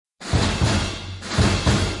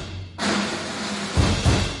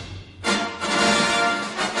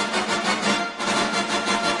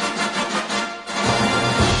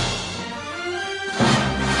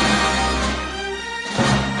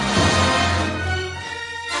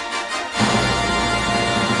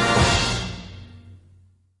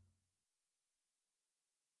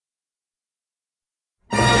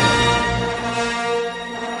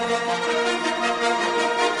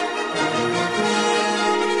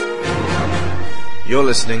You're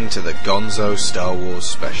listening to the Gonzo Star Wars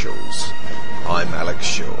Specials. I'm Alex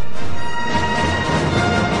Shaw.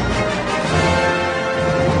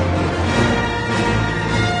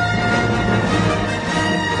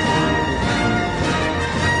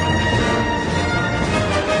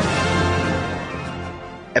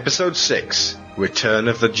 Episode 6, Return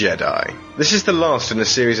of the Jedi. This is the last in a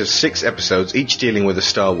series of 6 episodes, each dealing with a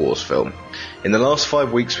Star Wars film. In the last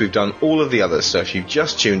 5 weeks we've done all of the others, so if you've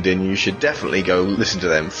just tuned in, you should definitely go listen to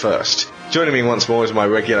them first. Joining me once more is my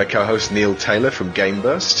regular co-host Neil Taylor from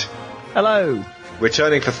Gameburst. Hello.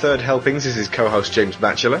 Returning for third helpings is his co-host James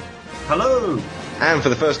Batchelor. Hello. And for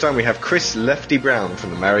the first time we have Chris Lefty Brown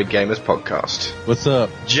from the Married Gamers podcast. What's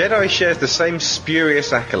up? Jedi shares the same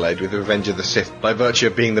spurious accolade with Revenge of the Sith by virtue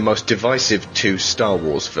of being the most divisive 2 Star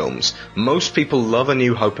Wars films. Most people love A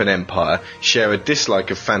New Hope and Empire, share a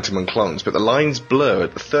dislike of Phantom and Clones, but the lines blur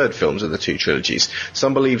at the third films of the 2 trilogies.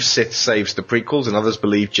 Some believe Sith saves the prequels and others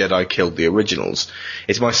believe Jedi killed the originals.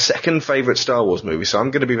 It's my second favourite Star Wars movie, so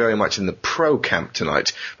I'm going to be very much in the pro camp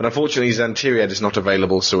tonight. But unfortunately Xantiriad is not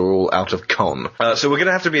available, so we're all out of con. So we're going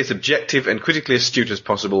to have to be as objective and critically astute as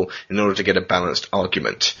possible in order to get a balanced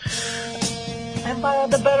argument. Empire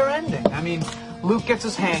had the better ending. I mean, Luke gets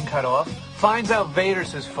his hand cut off, finds out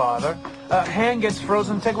Vader's his father, hand gets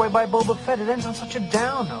frozen and taken away by Boba Fett. It ends on such a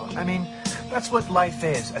down note. I mean, that's what life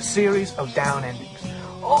is, a series of down endings.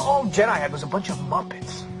 All Jedi had was a bunch of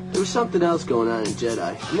Muppets. There was something else going on in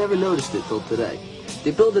Jedi. I never noticed it till today.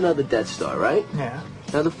 They built another Death Star, right? Yeah.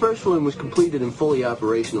 Now, the first one was completed and fully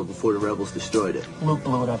operational before the Rebels destroyed it. Luke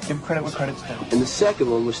blew it up. Give credit where credit's due. And the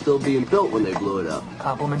second one was still being built when they blew it up.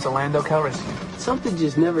 Compliments of Lando Calrissian. Something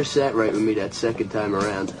just never sat right with me that second time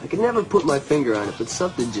around. I could never put my finger on it, but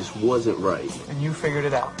something just wasn't right. And you figured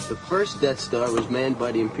it out. The first Death Star was manned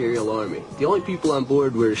by the Imperial Army. The only people on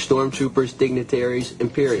board were stormtroopers, dignitaries,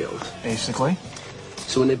 Imperials. Basically.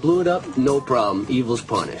 So when they blew it up, no problem. Evil's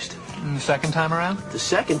punished. And the second time around? The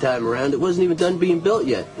second time around, it wasn't even done being built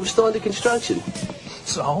yet. It was still under construction.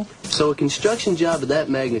 So? So a construction job of that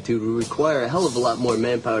magnitude would require a hell of a lot more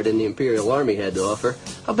manpower than the Imperial Army had to offer.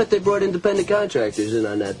 I'll bet they brought independent contractors in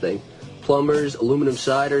on that thing. Plumbers, aluminum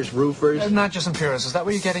siders, roofers. Not just Imperials. Is that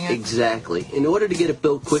what you're getting at? Exactly. In order to get it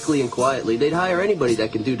built quickly and quietly, they'd hire anybody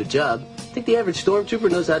that can do the job. Think the average stormtrooper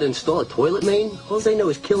knows how to install a toilet main? All they know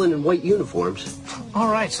is killing in white uniforms.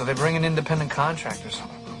 All right, so they bring in independent contractors.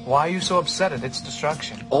 Why are you so upset at its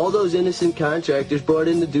destruction? All those innocent contractors brought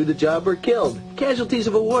in to do the job were killed. Casualties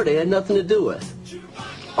of a war they had nothing to do with.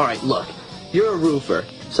 All right, look. You're a roofer.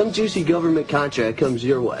 Some juicy government contract comes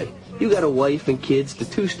your way. You got a wife and kids, the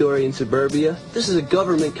 2-story in suburbia. This is a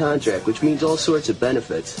government contract, which means all sorts of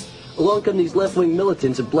benefits. Along come these left-wing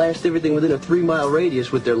militants and blast everything within a 3-mile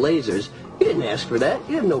radius with their lasers. You didn't ask for that.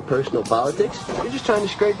 You have no personal politics. You're just trying to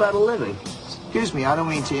scrape out a living. Excuse me, I don't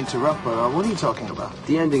mean to interrupt, but what are you talking about?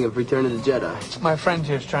 The ending of Return of the Jedi. My friend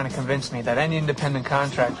here is trying to convince me that any independent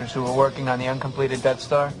contractors who were working on the uncompleted Death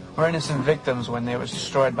Star were innocent victims when they was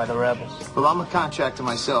destroyed by the rebels. Well, I'm a contractor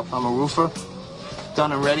myself. I'm a roofer.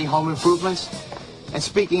 Done and ready home improvements. And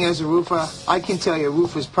speaking as a roofer, I can tell you a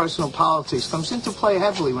roofer's personal politics comes into play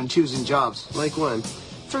heavily when choosing jobs. Like when?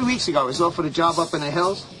 3 weeks ago, I was offered a job up in the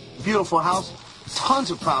hills. Beautiful house, tons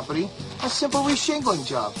of property, a simple reshingling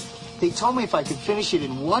job. They told me if I could finish it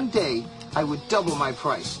in 1 day, I would double my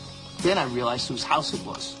price. Then I realized whose house it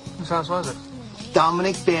was. Whose house was it?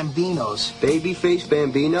 Dominic Bambino's. Babyface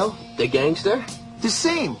Bambino? The gangster? The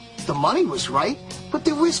same. The money was right, but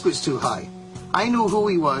the risk was too high. I knew who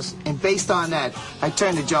he was, and based on that, I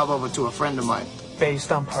turned the job over to a friend of mine.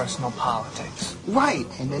 Based on personal politics. Right,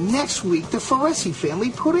 and the next week, the Foresi family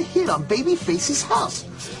put a hit on Babyface's house.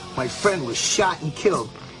 My friend was shot and killed.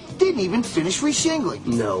 Didn't even finish reshingling.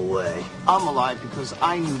 No way. I'm alive because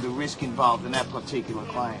I knew the risk involved in that particular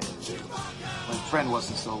client. My friend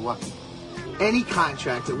wasn't so lucky. Any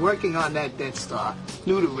contractor working on that Death Star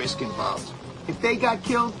knew the risk involved. If they got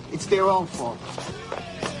killed, it's their own fault.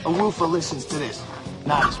 A roofer listens to this,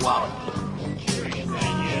 not his wallet.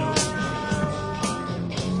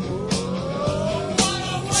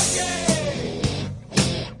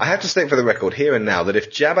 I have to state for the record here and now that if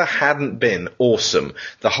Jabba hadn't been awesome,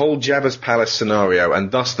 the whole Jabba's Palace scenario, and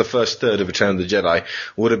thus the first third of Return of the Jedi,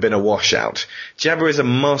 would have been a washout. Jabba is a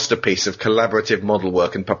masterpiece of collaborative model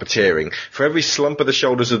work and puppeteering. For every slump of the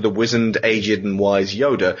shoulders of the wizened, aged and wise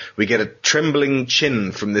Yoda, we get a trembling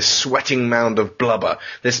chin from this sweating mound of blubber,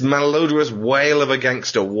 this malodorous whale of a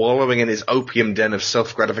gangster wallowing in his opium den of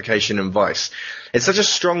self-gratification and vice. It's such a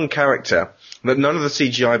strong character that none of the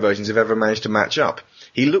CGI versions have ever managed to match up.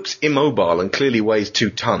 He looks immobile and clearly weighs 2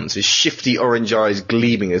 tons, his shifty orange eyes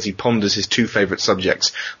gleaming as he ponders his 2 favourite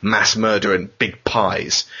subjects, mass murder and big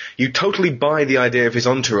pies. You totally buy the idea of his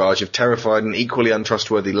entourage of terrified and equally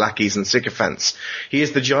untrustworthy lackeys and sycophants. He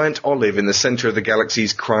is the giant olive in the centre of the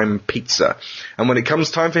galaxy's crime pizza, and when it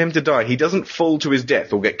comes time for him to die, he doesn't fall to his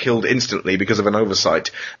death or get killed instantly because of an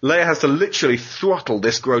oversight. Leia has to literally throttle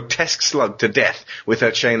this grotesque slug to death with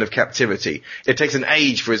her chain of captivity. It takes an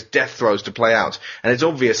age for his death throes to play out, and it's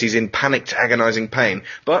obvious he's in panicked, agonizing pain.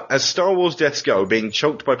 But as Star Wars deaths go, being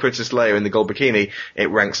choked by Princess Leia in the gold bikini, it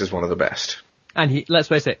ranks as one of the best. And let's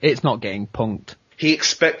face it, it's not getting punked. He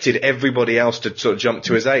expected everybody else to sort of jump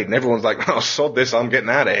to his aid, and everyone's like, oh, sod this, I'm getting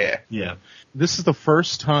out of here. Yeah. This is the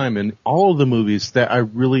first time in all of the movies that I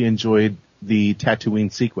really enjoyed the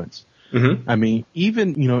Tatooine sequence. Mm-hmm. I mean,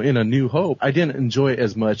 even, in A New Hope, I didn't enjoy it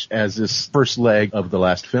as much as this first leg of the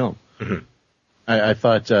last film. Mm-hmm. I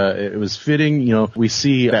thought it was fitting. We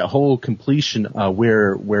see that whole completion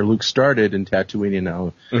where Luke started in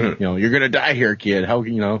Tatooine. You're gonna die here, kid. How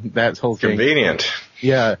that whole thing. Convenient.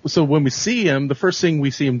 Yeah. So when we see him, the first thing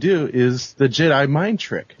we see him do is the Jedi mind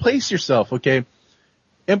trick. Place yourself, okay?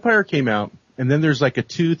 Empire came out, and then there's like a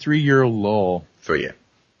 2-3 year lull 3 year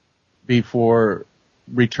before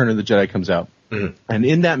Return of the Jedi comes out. Mm-hmm. And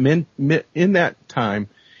in that time,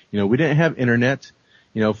 we didn't have internet.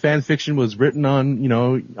 Fan fiction was written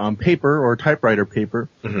on paper or typewriter paper.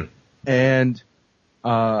 Mm-hmm. And,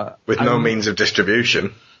 with no means of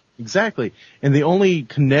distribution. Exactly. And the only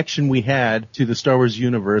connection we had to the Star Wars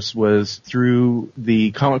universe was through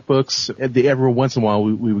the comic books. Every once in a while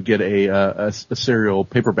we would get a serial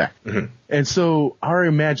paperback. Mm-hmm. And so our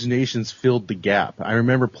imaginations filled the gap. I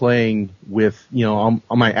remember playing with, on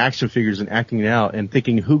my action figures and acting it out and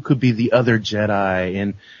thinking who could be the other Jedi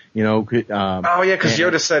and, because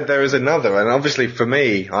Yoda said there is another, and obviously for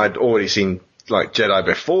me, I'd already seen Jedi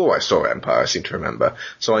before I saw Empire, I seem to remember,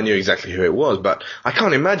 so I knew exactly who it was, but I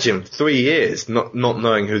can't imagine 3 years not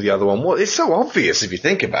knowing who the other one was. It's so obvious if you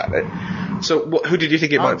think about it. So who did you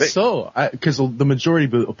think it might be? Because the majority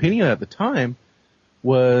of the opinion at the time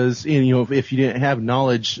was, if you didn't have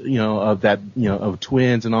knowledge, of that, of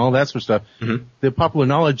twins and all that sort of stuff, mm-hmm. the popular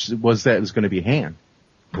knowledge was that it was going to be Han.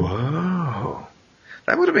 Whoa.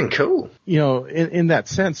 That would have been cool. In that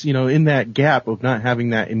sense, in that gap of not having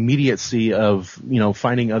that immediacy of,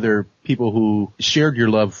 finding other people who shared your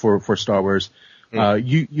love for Star Wars,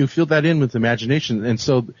 you fill that in with imagination. And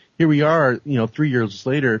so here we are, 3 years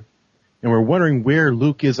later, and we're wondering where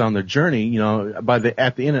Luke is on the journey.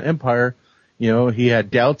 At the end of Empire, he had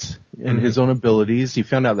doubts in his own abilities. He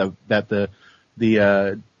found out that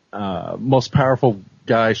the most powerful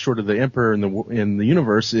guy short of the Emperor in the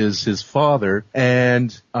universe is his father,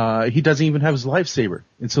 and he doesn't even have his lightsaber.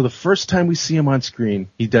 And so the first time we see him on screen,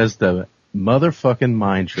 he does the motherfucking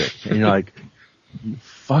mind trick, and you're like,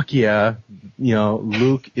 fuck yeah,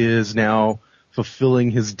 Luke is now fulfilling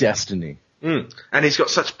his destiny. And he's got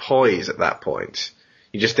such poise at that point.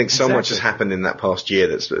 You just think so much has happened in that past year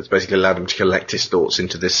that's basically allowed him to collect his thoughts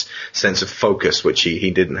into this sense of focus, which he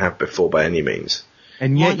didn't have before by any means.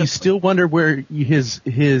 And yet you still wonder where his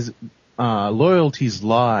loyalties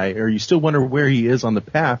lie, or you still wonder where he is on the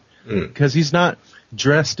path, because he's not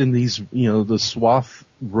dressed in these, the swath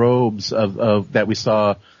robes of that we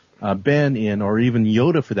saw Ben in, or even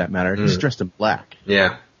Yoda for that matter. He's dressed in black.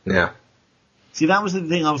 Yeah. See, that was the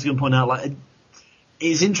thing I was going to point out.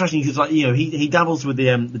 It's interesting because, he dabbles with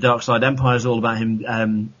the dark side. Empire is all about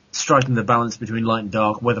him striking the balance between light and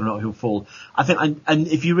dark, whether or not he'll fall. I think, and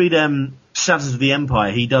if you read Shadows of the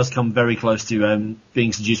Empire, he does come very close to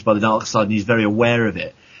being seduced by the dark side, and he's very aware of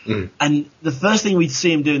it. And the first thing we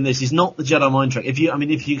see him doing this is not the Jedi mind trick. If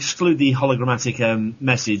you exclude the hologrammatic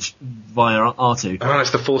message via R2,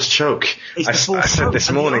 it's the Force choke. I said this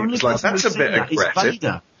morning, it's like that's a bit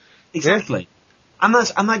aggressive. Exactly. Yeah. And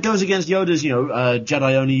that goes against Yoda's,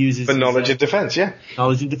 Jedi only uses... For knowledge and defense, yeah.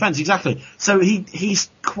 Knowledge and defense, exactly. So he's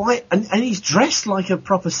quite... And he's dressed like a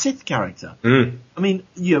proper Sith character. I mean,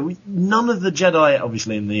 none of the Jedi,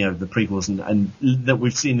 obviously in the prequels and that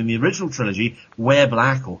we've seen in the original trilogy, wear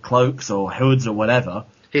black or cloaks or hoods or whatever.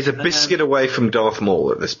 He's a biscuit away from Darth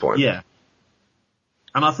Maul at this point. Yeah.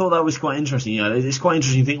 And I thought that was quite interesting. It's quite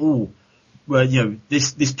interesting to think, well,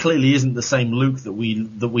 this clearly isn't the same Luke that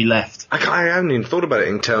we left. I haven't even thought about it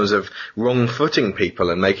in terms of wrong-footing people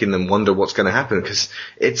and making them wonder what's going to happen, because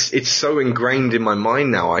it's so ingrained in my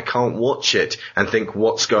mind now. I can't watch it and think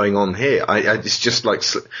what's going on here. It's just like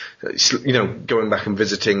going back and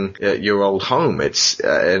visiting your old home.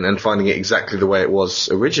 And finding it exactly the way it was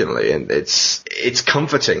originally, and it's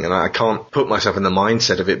comforting, and I can't put myself in the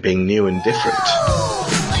mindset of it being new and different.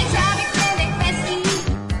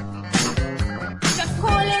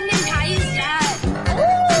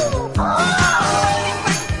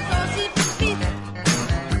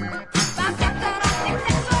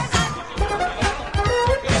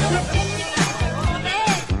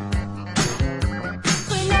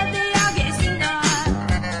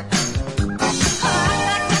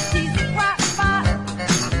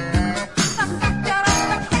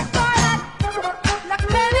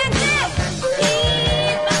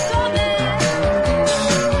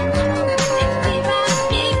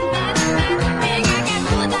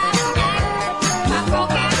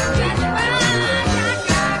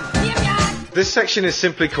 This section is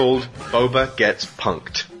simply called Boba Gets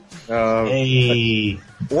Punked. Hey.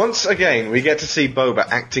 Once again, we get to see Boba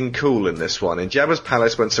acting cool in this one. In Jabba's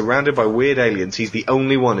palace, when surrounded by weird aliens, he's the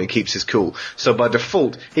only one who keeps his cool. So by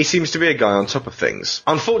default, he seems to be a guy on top of things.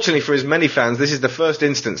 Unfortunately for his many fans, this is the first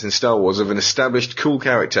instance in Star Wars of an established cool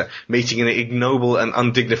character meeting an ignoble and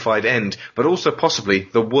undignified end, but also possibly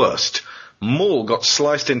the worst. Maul got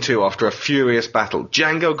sliced in two after a furious battle.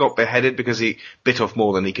 Jango got beheaded because he bit off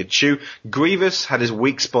more than he could chew. Grievous had his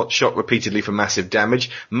weak spot shot repeatedly for massive damage.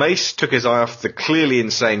 Mace took his eye off the clearly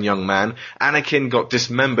insane young man. Anakin got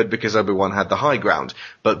dismembered because Obi-Wan had the high ground.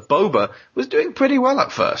 But Boba was doing pretty well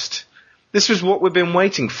at first. This was what we've been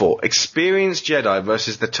waiting for. Experienced Jedi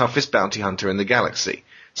versus the toughest bounty hunter in the galaxy.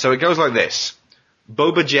 So it goes like this.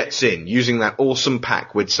 Boba jets in, using that awesome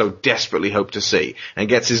pack we'd so desperately hoped to see, and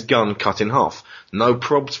gets his gun cut in half. No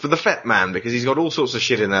probs for the Fett Man, because he's got all sorts of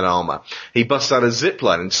shit in that armor. He busts out a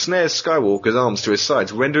zipline and snares Skywalker's arms to his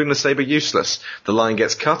sides, rendering the saber useless. The line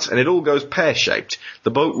gets cut, and it all goes pear-shaped.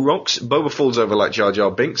 The boat rocks, Boba falls over like Jar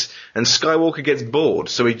Jar Binks, and Skywalker gets bored,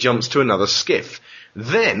 so he jumps to another skiff.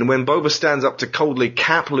 Then, when Boba stands up to coldly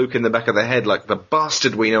cap Luke in the back of the head like the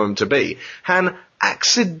bastard we know him to be, Han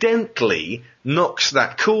accidentally knocks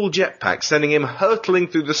that cool jetpack, sending him hurtling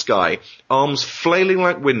through the sky, arms flailing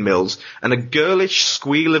like windmills, and a girlish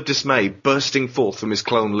squeal of dismay bursting forth from his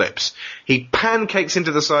clone lips. He pancakes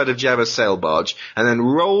into the side of Jabba's sail barge, and then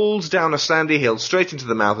rolls down a sandy hill straight into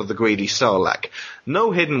the mouth of the greedy Sarlacc.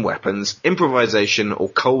 No hidden weapons, improvisation, or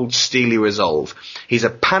cold, steely resolve. He's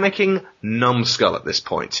a panicking, numbskull at this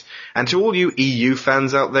point. And to all you EU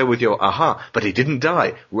fans out there with your aha, but he didn't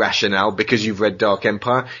die rationale because you've read Dark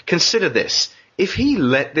Empire, consider this. If he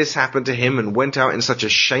let this happen to him and went out in such a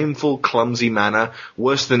shameful, clumsy manner,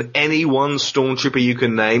 worse than any one stormtrooper you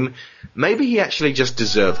can name, maybe he actually just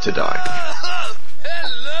deserved to die.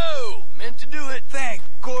 Hello! Meant to do it. Thank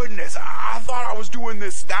goodness. I thought I was doing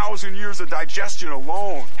this 1,000 years of digestion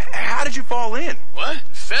alone. How did you fall in? What?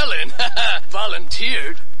 Fell in?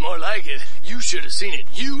 Volunteered? More like it. You should have seen it.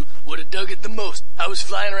 You would have dug it the most. I was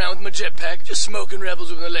flying around with my jetpack, just smoking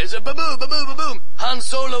rebels with a laser. Ba-boom, ba-boom, ba-boom. Han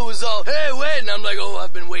Solo was all, hey, wait. And I'm like, oh,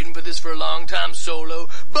 I've been waiting for this for a long time, Solo.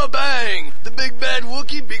 Ba-bang! The big bad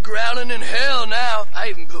Wookiee be growling in hell now. I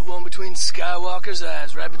even put one between Skywalker's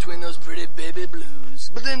eyes, right between those pretty baby blues.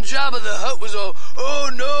 But then Jabba the Hutt was all, oh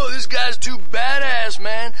no, this guy's too badass,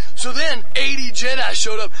 man. So then 80 Jedi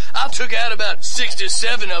showed up. I took out about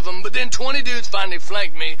 67 of them, but then 20 dudes finally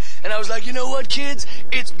flanked me. And I was like, you know what, kids?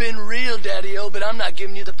 It's been real, Daddy-O, but I'm not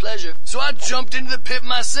giving you the pleasure. So I jumped into the pit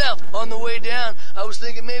myself. On the way down, I was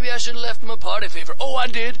thinking maybe I should have left them a party favor. Oh, I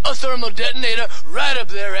did. A thermal detonator right up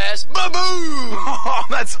their ass. Ba-boom! Oh,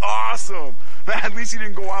 that's awesome. At least you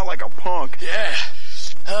didn't go out like a punk. Yeah.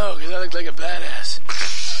 Oh, 'cause I looked like a badass.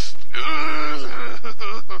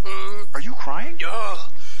 Are you crying? Oh.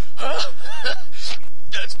 Huh?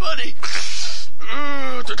 That's funny.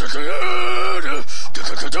 I'm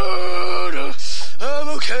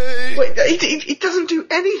okay. Wait, he doesn't do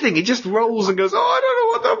anything. He just rolls and goes, oh, I don't know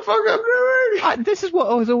what the fuck I'm doing. This is what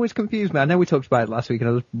I was always confused about. I know we talked about it last week and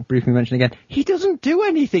I'll briefly mention again. He doesn't do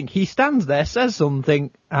anything. He stands there, says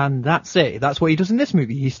something, and that's it. That's what he does in this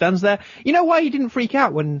movie. He stands there. You know why he didn't freak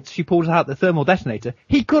out when she pulls out the thermal detonator?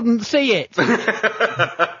 He couldn't see it.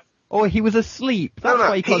 Or he was asleep. That's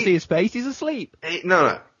why he can't see his face. He's asleep.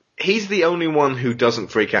 No. He's the only one who doesn't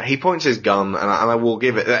freak out. He points his gun, and I will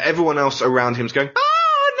give it. Everyone else around him's going,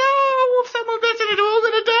 oh no, thermal detonator, we're all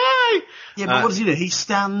gonna die. Yeah, but what does he do? He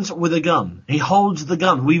stands with a gun. He holds the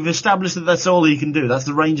gun. We've established that that's all he can do. That's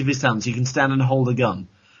the range of his stance. He can stand and hold a gun.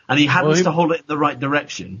 And he happens to hold it in the right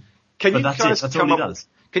direction. But that's it. That's all he does.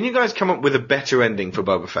 Can you guys come up with a better ending for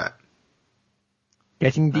Boba Fett?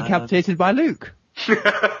 Getting decapitated by Luke.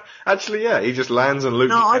 Actually, yeah, he just lands and Luke.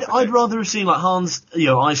 No, I'd rather have seen like Han's,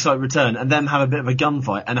 eyesight return and them have a bit of a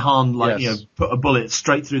gunfight and Han put a bullet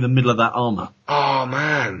straight through the middle of that armor. Oh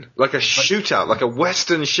man, like a shootout, like a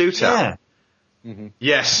Western shootout. Yeah. Mm-hmm.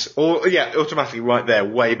 Yes, automatically right there,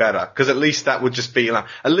 way better. Because at least that would just be like,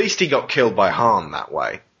 at least he got killed by Han that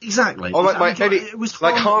way. Exactly. Or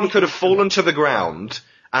Han could have fallen to the ground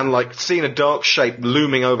and like seen a dark shape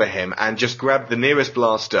looming over him and just grabbed the nearest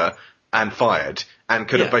blaster and fired, and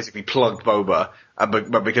could have basically plugged Boba,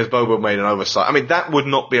 but because Boba made an oversight. I mean, that would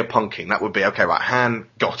not be a punking. That would be, okay, right, Han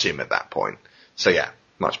got him at that point. So yeah,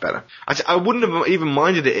 much better. I wouldn't have even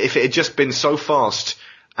minded it if it had just been so fast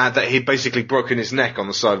that he'd basically broken his neck on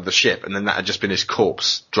the side of the ship, and then that had just been his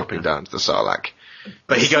corpse dropping down to the Sarlacc.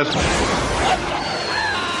 But he goes...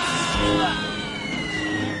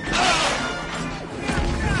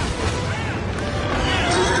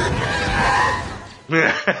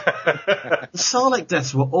 The Sarlacc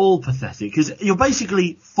deaths were all pathetic because you're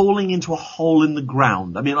basically falling into a hole in the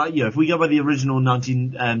ground. I mean, like, if we go by the original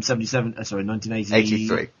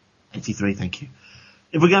 1983. 83, thank you.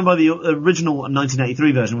 If we're going by the original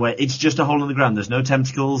 1983 version, where it's just a hole in the ground, there's no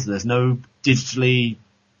tentacles, there's no digitally,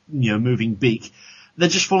 moving beak, they're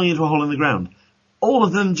just falling into a hole in the ground. All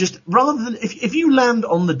of them just, rather than, if you land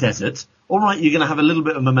on the desert, alright, you're going to have a little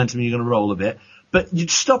bit of momentum, you're going to roll a bit, but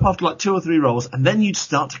you'd stop after like 2 or 3 rolls, and then you'd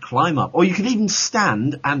start to climb up. Or you could even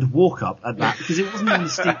stand and walk up at that, because it wasn't even a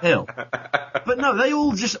steep hill. But no, they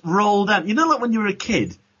all just roll down. You know, like when you were a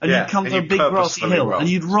kid, and you'd come to a big grassy hill, and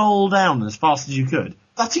you'd roll down as fast as you could.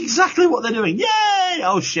 That's exactly what they're doing. Yay!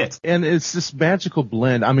 Oh shit! And it's this magical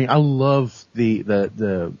blend. I mean, I love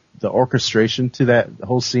the orchestration to that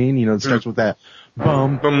whole scene. It starts with that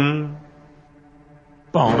bum bum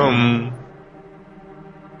bum.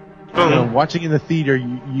 Watching in the theater,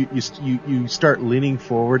 you start leaning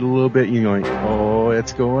forward a little bit. You're going, oh,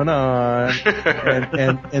 it's going on,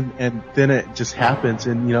 and then it just happens.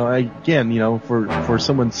 And again, for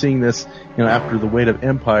someone seeing this, after the weight of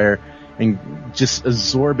Empire, and just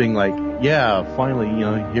absorbing, like, yeah, finally,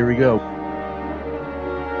 here we go.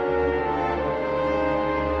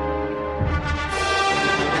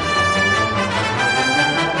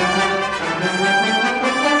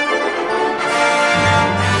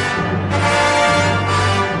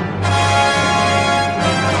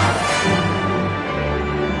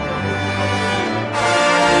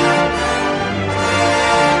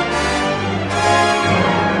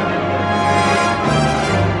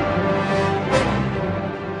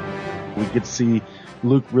 Get to see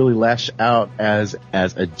Luke really lash out as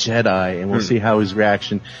a Jedi, and we'll see how his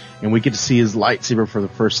reaction, and we get to see his lightsaber for the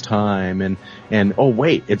first time, and oh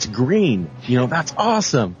wait, it's green, that's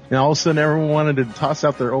awesome. And all of a sudden everyone wanted to toss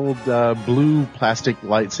out their old blue plastic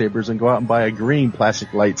lightsabers and go out and buy a green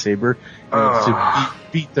plastic lightsaber to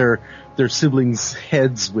beat their siblings'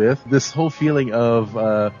 heads with. This whole feeling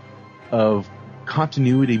of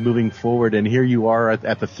continuity moving forward, and here you are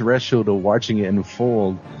at the threshold of watching it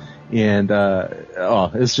unfold. And,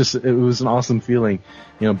 it was an awesome feeling,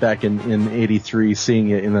 back in 83,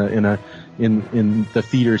 seeing it in the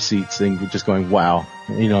theater seats and just going, wow,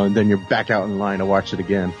 and then you're back out in line to watch it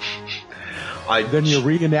again. Then you're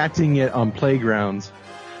reenacting it on playgrounds.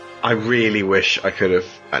 I really wish I could have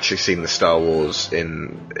actually seen the Star Wars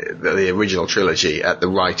in the original trilogy at the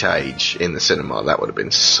right age in the cinema. That would have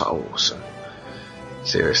been so awesome.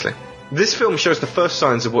 Seriously. This film shows the first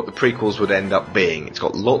signs of what the prequels would end up being. It's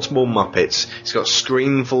got lots more Muppets, it's got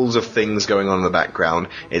screenfuls of things going on in the background,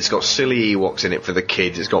 it's got silly Ewoks in it for the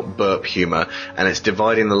kids, it's got burp humour, and it's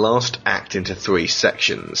dividing the last act into 3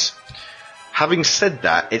 sections. Having said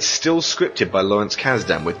that, it's still scripted by Lawrence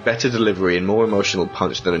Kasdan with better delivery and more emotional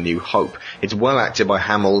punch than A New Hope. It's well acted by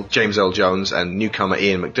Hamill, James Earl Jones and newcomer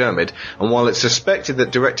Ian McDiarmid, and while it's suspected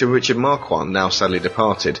that director Richard Marquand, now sadly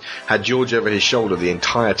departed, had George over his shoulder the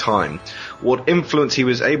entire time, what influence he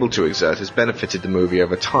was able to exert has benefited the movie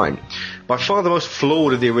over time. By far the most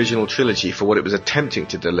flawed of the original trilogy for what it was attempting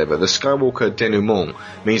to deliver, the Skywalker denouement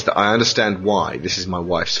means that I understand why this is my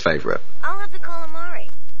wife's favourite. I'll have the calamari.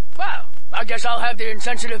 Wow. I guess I'll have the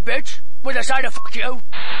insensitive bitch with a side of fuck you.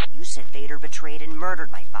 You said Vader betrayed and murdered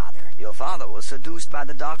my father. Your father was seduced by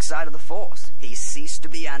the dark side of the Force. He ceased to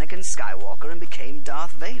be Anakin Skywalker and became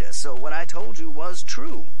Darth Vader, so what I told you was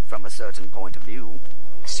true, from a certain point of view.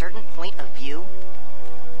 A certain point of view?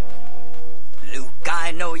 Luke,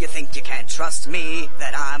 I know you think you can't trust me,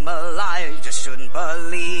 that I'm a liar you just shouldn't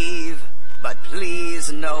believe. But please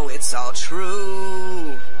know it's all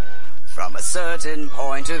true, from a certain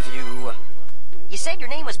point of view. You said your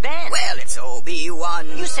name was Ben. Well, it's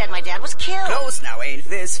Obi-Wan. You said my dad was killed. Close now, ain't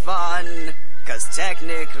this fun? 'Cause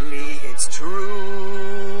technically it's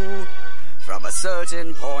true, from a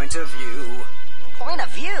certain point of view. Point of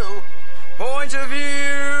view? Point of view.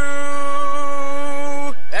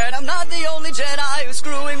 And I'm not the only Jedi who's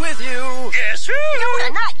screwing with you. Yes, sir.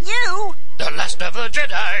 Yoda, not you. The last of the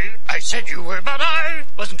Jedi. I said you were, but I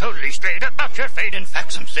wasn't totally straight about your fate. In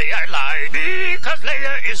fact, some say I lied. Because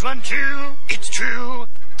Leia is one too. It's true,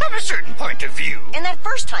 from a certain point of view. And that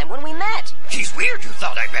first time when we met. He's weird, you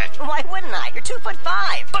thought, I bet. Why wouldn't I? You're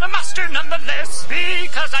 2'5". But a master nonetheless.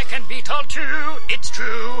 Because I can be told too. It's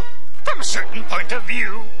true, from a certain point of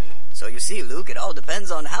view. So you see, Luke, it all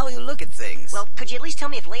depends on how you look at things. Well, could you at least tell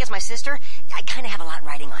me if Leia's my sister? I kind of have a lot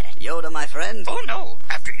riding on it. Yoda, my friend. Oh, no.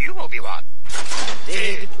 After you, Obi-Wan.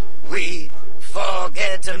 Did we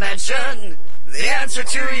forget to mention the answer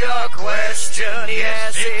to your question?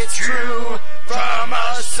 Yes, it's true, from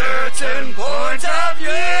a certain point of view.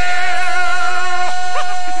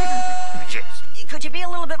 Could you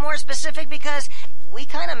specific because we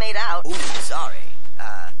kind of made out. Ooh, sorry.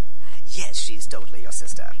 Yes, she's totally your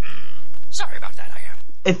sister. Sorry about that, I am.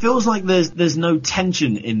 It feels like there's no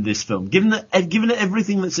tension in this film, given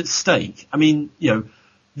everything that's at stake. I mean,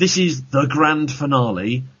 this is the grand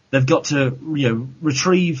finale. They've got to,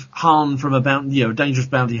 retrieve Han from a dangerous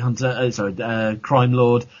bounty hunter, crime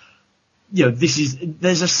lord.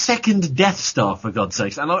 There's a second Death Star, for God's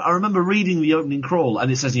sakes. And I remember reading the opening crawl,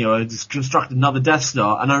 and it says, it's constructed another Death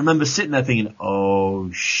Star, and I remember sitting there thinking,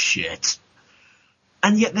 oh shit.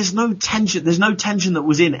 And yet there's no tension that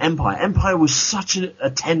was in Empire. Empire was such a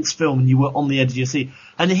tense film, and you were on the edge of your seat.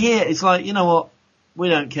 And here, it's like, you know what, we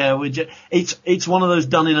don't care, it's one of those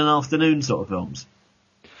done in an afternoon sort of films.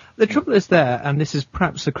 The trouble is there, and this is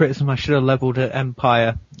perhaps the criticism I should have levelled at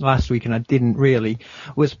Empire last week, and I didn't really,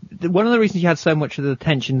 was one of the reasons you had so much of the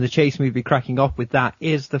tension, the chase movie cracking off with that,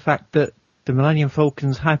 is the fact that the Millennium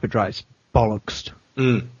Falcon's hyperdrive's bollocksed.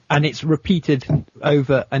 And it's repeated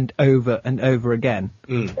over and over and over again.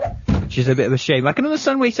 Which is a bit of a shame. I can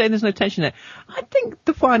understand why you're saying there's no tension there. I think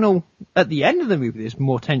the final, at the end of the movie, there's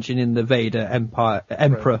more tension in the Vader Emperor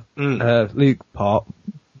Luke part.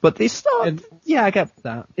 But they start, I get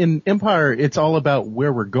that. In Empire, it's all about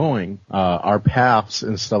where we're going, our paths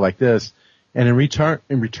and stuff like this. And in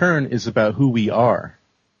return is about who we are.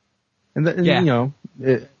 It's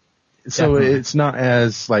not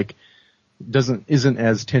as isn't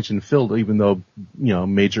as tension filled, even though,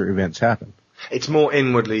 major events happen. It's more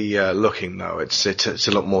inwardly looking, though. It's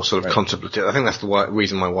a lot more sort of contemplative. I think that's the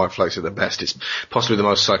reason my wife likes it the best. It's possibly the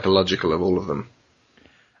most psychological of all of them.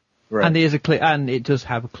 Right. And it does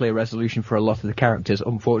have a clear resolution for a lot of the characters.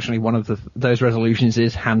 Unfortunately, one of those resolutions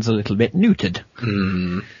is Han's a little bit neutered.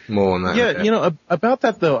 More on that. Yeah, about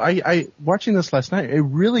that though, I watching this last night, it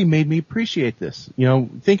really made me appreciate this.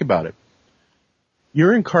 Think about it.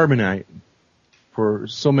 You're in Carbonite for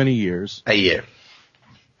so many years. A year.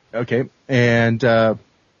 Okay. And,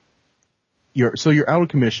 you're out of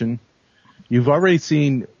commission. You've already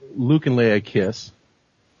seen Luke and Leia kiss,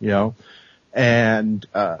 and,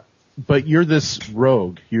 but you're this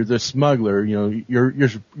rogue, you're this smuggler,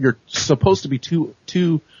 you're supposed to be too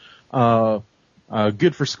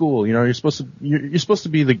good for school, you're supposed to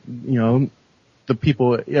be the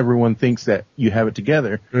people everyone thinks that you have it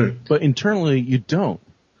together, but internally you don't.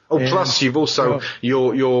 Plus you've also,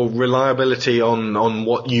 your reliability on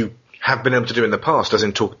what you have been able to do in the past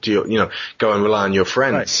doesn't talk to go and rely on your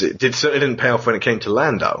friends. Right. It certainly didn't pay off when it came to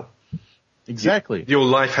Lando. Exactly. Your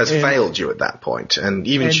life has failed you at that point, and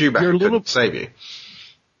even Chewbacca couldn't save you.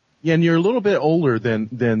 Yeah, and you're a little bit older than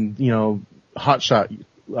hotshot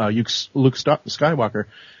Luke Skywalker.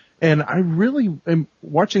 And I really am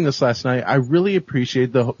watching this last night. I really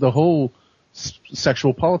appreciate the whole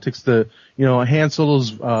sexual politics. Han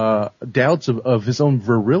Solo's doubts of his own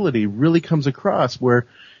virility really comes across, where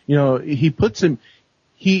he puts him.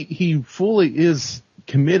 He fully is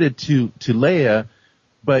committed to Leia.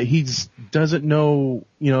 But he doesn't know,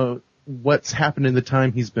 what's happened in the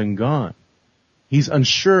time he's been gone. He's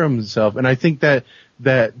unsure of himself, and I think that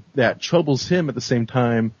troubles him at the same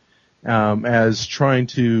time, as trying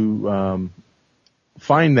to,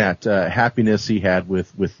 find that, happiness he had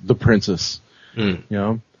with the princess,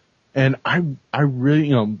 And I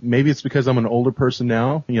really, maybe it's because I'm an older person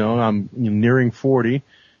now, I'm nearing 40,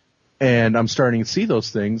 and I'm starting to see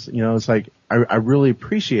those things, it's like, I really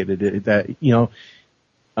appreciated it, that,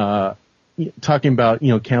 talking about,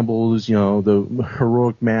 Campbell's, the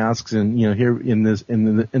heroic masks, and, here in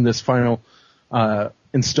this final,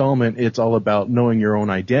 installment, it's all about knowing your own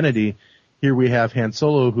identity. Here we have Han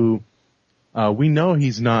Solo, who, we know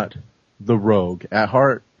he's not the rogue. At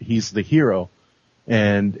heart, he's the hero.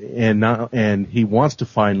 And he wants to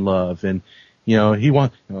find love, and, he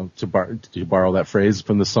wants, to borrow that phrase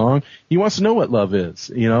from the song, he wants to know what love is,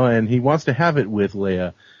 and he wants to have it with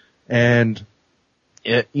Leia. And,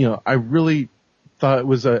 I really thought it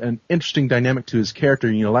was an interesting dynamic to his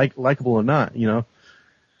character, likable or not,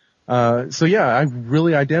 so yeah, I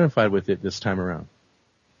really identified with it this time around.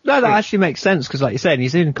 No, that actually makes sense, because like you're saying,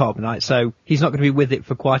 he's in Carbonite, so he's not going to be with it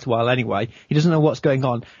for quite a while anyway. He doesn't know what's going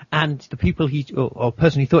on, and the people or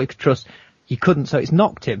person he thought he could trust, he couldn't, so it's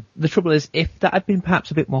knocked him. The trouble is, if that had been perhaps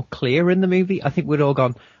a bit more clear in the movie, I think we'd all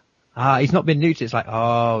gone, he's not been neutered. It's like,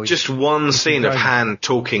 just one scene of Han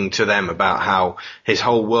talking to them about how his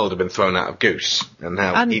whole world had been thrown out of Goose, and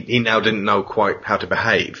how he now didn't know quite how to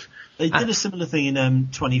behave. They did a similar thing in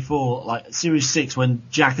 24, like Series 6, when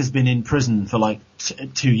Jack has been in prison for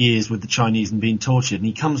 2 years with the Chinese and being tortured, and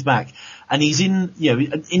he comes back, and he's in,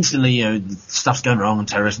 instantly, stuff's going wrong and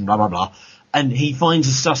terrorists and blah, blah, blah. and he finds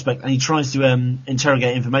a suspect and he tries to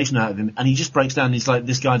interrogate information out of him, and he just breaks down. And he's like,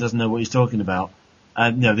 this guy doesn't know what he's talking about.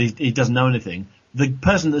 He doesn't know anything. The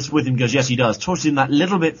person that's with him goes, yes, he does. Tortures him that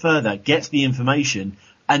little bit further, gets the information,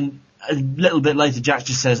 and a little bit later, Jack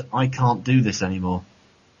just says, I can't do this anymore.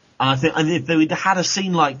 And I think if we'd had a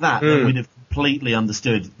scene like that, then we'd have completely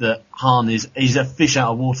understood that Han he's a fish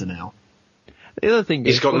out of water now. The other thing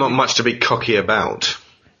he's got not much to be cocky about.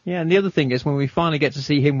 Yeah, and the other thing is when we finally get to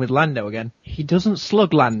see him with Lando again, he doesn't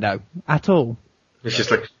slug Lando at all. It's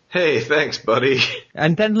just like, hey, thanks, buddy.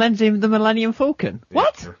 And then lends him the Millennium Falcon.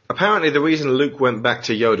 What? Apparently the reason Luke went back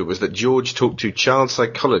to Yoda was that George talked to child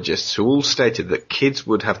psychologists who all stated that kids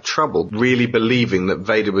would have trouble really believing that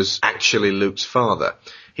Vader was actually Luke's father.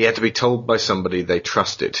 He had to be told by somebody they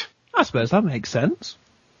trusted. I suppose that makes sense.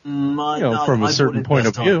 From a certain point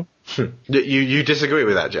of view. You disagree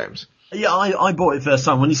with that, James? Yeah, I bought it first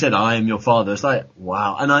time. When he said, I am your father, it's like,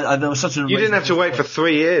 wow. And there was such an You didn't have to wait for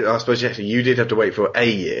 3 years. I suppose you did have to wait for a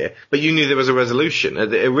year, but you knew there was a resolution.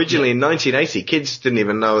 Originally, in 1980, kids didn't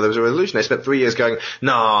even know there was a resolution. They spent 3 years going,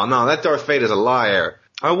 no, that Darth Vader's a liar.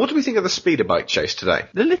 What do we think of the speeder bike chase today?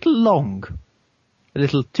 A little long. A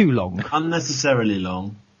little too long. Unnecessarily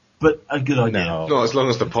long. But a good idea. No. Not as long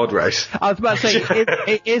as the pod race. I was about to say,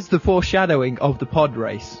 it is the foreshadowing of the pod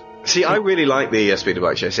race. See, I really like the speeder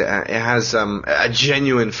bike chase. It has a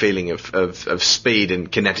genuine feeling of speed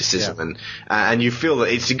and kineticism, and you feel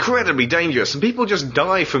that it's incredibly dangerous, and people just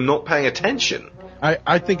die from not paying attention.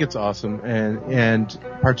 I think it's awesome, and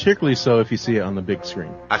particularly so if you see it on the big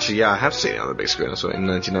screen. Actually, yeah, I have seen it on the big screen. I saw it in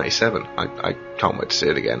 1997. I can't wait to see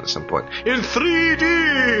it again at some point. In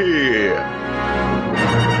 3D!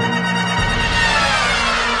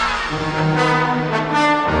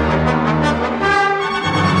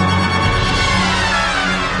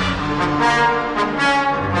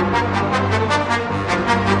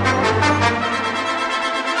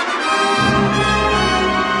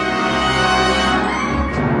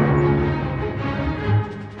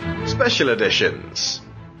 Special editions.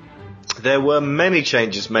 There were many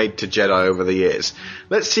changes made to Jedi over the years.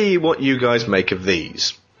 Let's see what you guys make of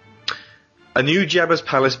these. A new Jabba's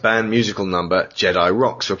Palace band musical number, Jedi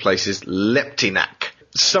Rocks, replaces Leptinak.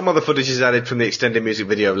 Some other footage is added from the extended music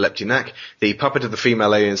video of Leptinak. The puppet of the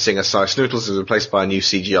female alien singer Cy Snootles is replaced by a new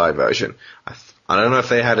CGI version. I don't know if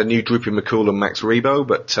they had a new Droopy McCool and Max Rebo,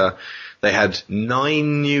 but they had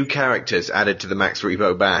 9 new characters added to the Max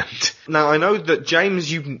Rebo band. Now, I know that,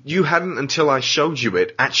 James, you hadn't, until I showed you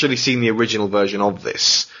it, actually seen the original version of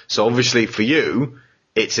this. So obviously, for you,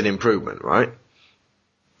 it's an improvement, right?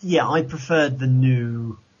 Yeah, I preferred the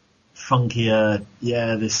new, funkier,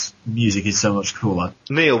 this music is so much cooler.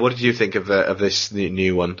 Neil, what did you think of this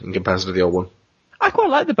new one in comparison to the old one? I quite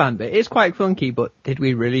like the band bit. It's quite funky, but did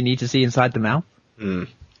we really need to see inside the mouth?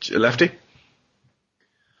 Lefty?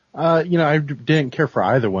 I didn't care for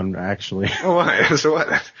either one, actually. Oh, right. So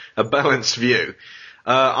a balanced view.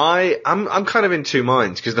 I'm kind of in two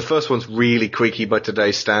minds, because the first one's really creaky by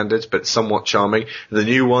today's standards, but somewhat charming. The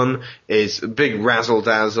new one is a big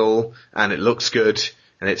razzle-dazzle, and it looks good,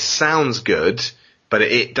 and it sounds good, but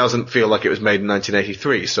it doesn't feel like it was made in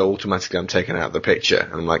 1983, so automatically I'm taken out of the picture.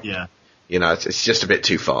 And I'm like, it's just a bit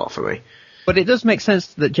too far for me. But it does make sense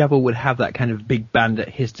that Jabba would have that kind of big band at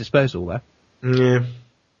his disposal, though. Yeah.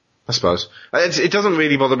 I suppose. It doesn't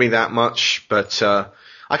really bother me that much, but I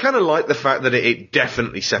kind of like the fact that it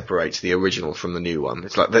definitely separates the original from the new one.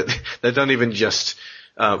 It's like they don't even just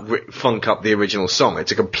funk up the original song.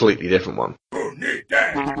 It's a completely different one. Who need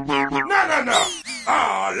that? No.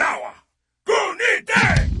 Lawa. Who need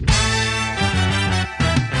that?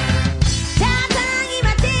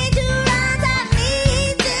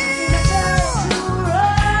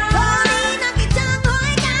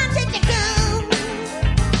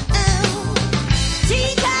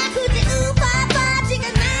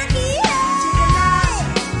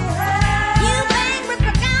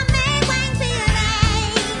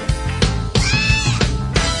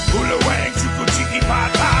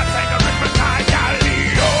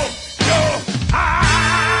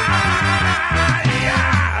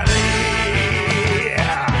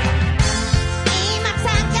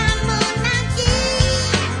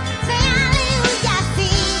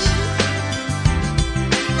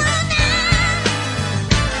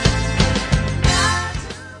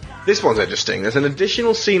 This one's interesting. There's an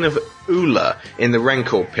additional scene of Oola in the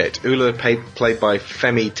Rancor pit. Oola, played by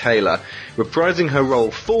Femi Taylor, reprising her role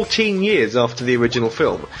 14 years after the original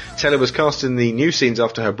film. Taylor was cast in the new scenes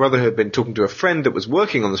after her brother had been talking to a friend that was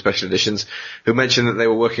working on the special editions, who mentioned that they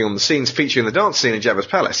were working on the scenes featuring the dance scene in Jabba's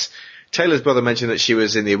palace. Taylor's brother mentioned that she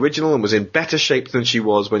was in the original and was in better shape than she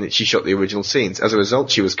was when she shot the original scenes. As a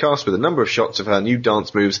result, she was cast with a number of shots of her new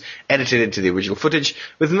dance moves edited into the original footage,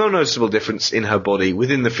 with no noticeable difference in her body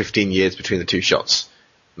within the 15 years between the two shots.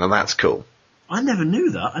 Now that's cool. I never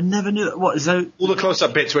knew that. I never knew that. What, so... All the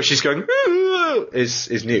close-up bits where she's going,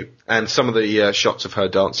 is new. And some of the shots of her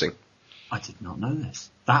dancing. I did not know this.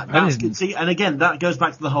 That's good. See, and again, that goes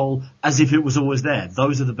back to the whole, as if it was always there.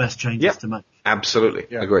 Those are the best changes to make. Absolutely.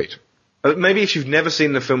 Yeah. Agreed. Maybe if you've never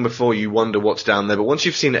seen the film before, you wonder what's down there, but once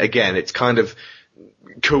you've seen it again, it's kind of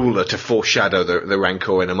cooler to foreshadow the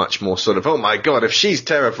Rancor in a much more sort of, oh my god, if she's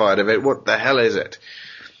terrified of it, what the hell is it?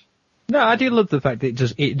 No, I do love the fact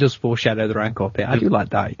that it does foreshadow the Rancor bit. I do like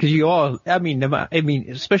that, because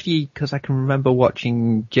especially because I can remember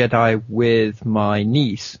watching Jedi with my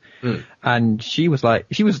niece, and she was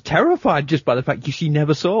terrified just by the fact she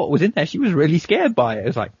never saw what was in there. She was really scared by it. It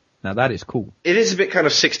was like, now that is cool. It is a bit kind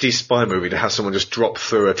of 60s spy movie to have someone just drop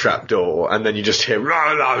through a trap door and then you just hear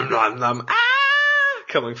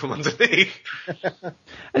coming from underneath.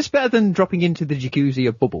 It's better than dropping into the jacuzzi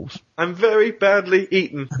of bubbles. I'm very badly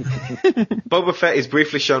eaten. Boba Fett is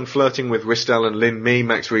briefly shown flirting with Ristel and Lin Mi,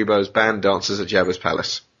 Max Rebo's band dancers at Jabba's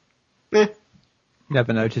palace.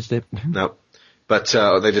 Never noticed it. No. But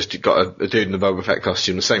they just got a dude in the Boba Fett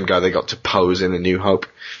costume, the same guy they got to pose in A New Hope.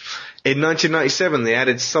 In 1997, they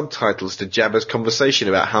added subtitles to Jabba's conversation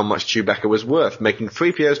about how much Chewbacca was worth, making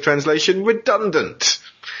 3PO's translation redundant.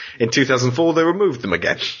 In 2004, they removed them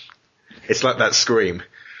again. It's like that scream.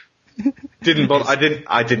 Didn't bother.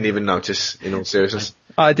 I didn't even notice, in all seriousness.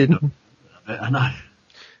 I didn't. I know.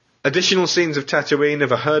 Additional scenes of Tatooine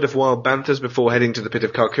of a herd of wild banthas before heading to the pit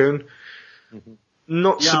of Carkoon.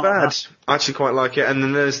 Not so bad. I actually quite like it. And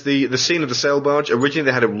then there's the scene of the sail barge. Originally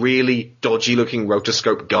they had a really dodgy looking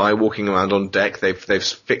rotoscope guy walking around on deck. They've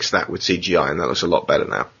fixed that with CGI and that looks a lot better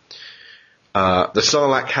now. The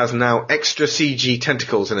Sarlacc has now extra CG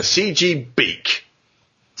tentacles and a CG beak.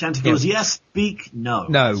 Tentacles, yes. Beak, no.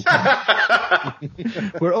 No.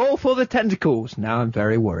 We're all for the tentacles. Now I'm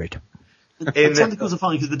very worried. The tentacles are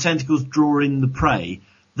fine because the tentacles draw in the prey.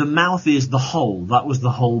 The mouth is the hole. That was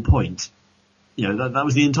the whole point. You know, that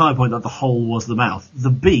was the entire point, that the hole was the mouth. The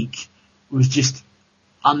beak was just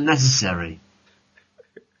unnecessary.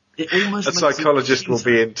 It almost a psychologist will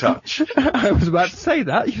be in touch. I was about to say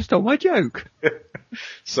that. You stole my joke.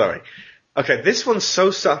 Sorry. Okay, this one's so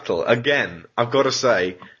subtle. Again, I've got to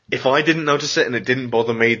say, if I didn't notice it and it didn't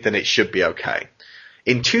bother me, then it should be okay.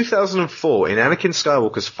 In 2004, in Anakin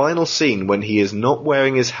Skywalker's final scene when he is not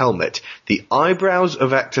wearing his helmet, the eyebrows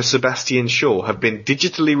of actor Sebastian Shaw have been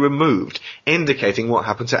digitally removed, indicating what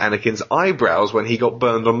happened to Anakin's eyebrows when he got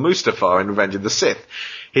burned on Mustafar in Revenge of the Sith.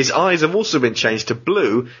 His eyes have also been changed to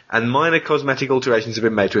blue, and minor cosmetic alterations have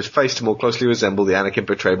been made to his face to more closely resemble the Anakin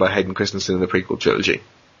portrayed by Hayden Christensen in the prequel trilogy.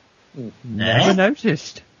 Never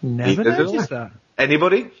noticed. Never noticed that.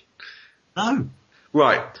 Anybody? No.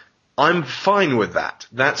 Right. I'm fine with that.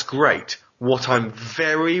 That's great. What I'm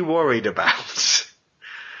very worried about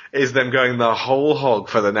is them going the whole hog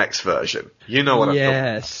for the next version. You know what I'm talking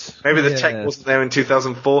about. Maybe the tech wasn't there in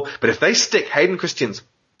 2004, but if they stick Hayden Christensen's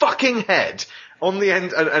fucking head on the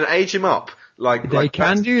end and age him up, they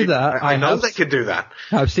can do that. I know they can do that.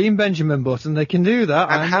 I've seen Benjamin Button. They can do that.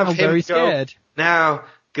 And I'm very scared. Now,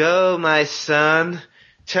 go, my son.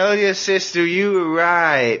 Tell your sister you were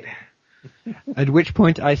right. At which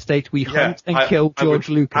point I state we hunt and kill George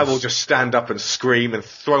Lucas. I will just stand up and scream and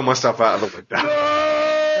throw myself out of the window.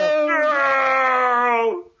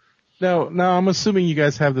 No! Now I'm assuming you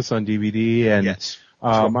guys have this on DVD, and yes.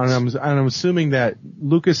 And I'm assuming that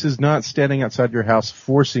Lucas is not standing outside your house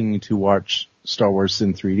forcing you to watch Star Wars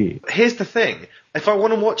in 3D. Here's the thing. If I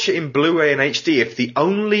want to watch it in Blu-ray and HD, if the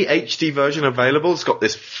only HD version available has got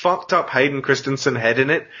this fucked up Hayden Christensen head in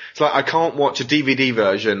it, it's like I can't watch a DVD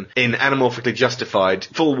version in Anamorphically Justified,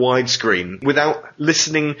 full widescreen, without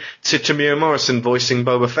listening to Tamir Morrison voicing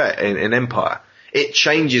Boba Fett in Empire. It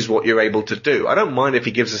changes what you're able to do. I don't mind if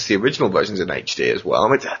he gives us the original versions in HD as well. I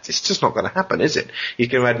mean, it's just not going to happen, is it? He's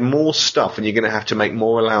going to add more stuff and you're going to have to make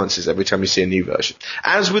more allowances every time you see a new version.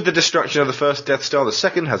 As with the destruction of the first Death Star, the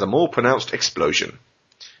second has a more pronounced explosion.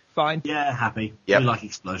 Fine. Yeah, happy. Yep. We like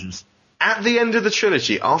explosions. At the end of the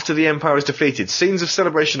trilogy, after the Empire is defeated, scenes of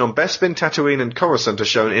celebration on Bespin, Tatooine and Coruscant are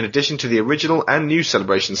shown in addition to the original and new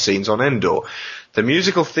celebration scenes on Endor. The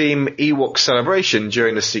musical theme Ewok Celebration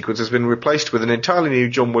during this sequence has been replaced with an entirely new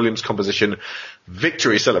John Williams composition,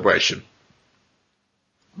 Victory Celebration.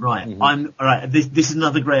 Right, alright, this is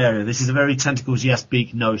another grey area. This is a very tentacles yes,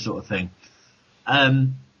 beak no sort of thing.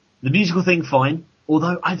 The musical thing, fine.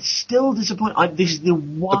 Although I'm still disappointed. This is the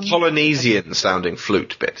one... The Polynesian sounding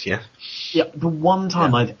flute bit, yeah? Yeah, the one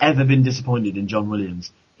time I've ever been disappointed in John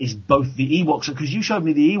Williams is both the Ewok song, because you showed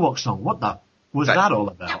me the Ewok song. What the was that all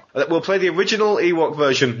about? We'll play the original Ewok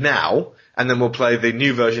version now, and then we'll play the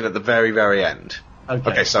new version at the very, very end.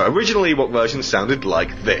 Okay, so original Ewok version sounded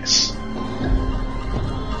like this.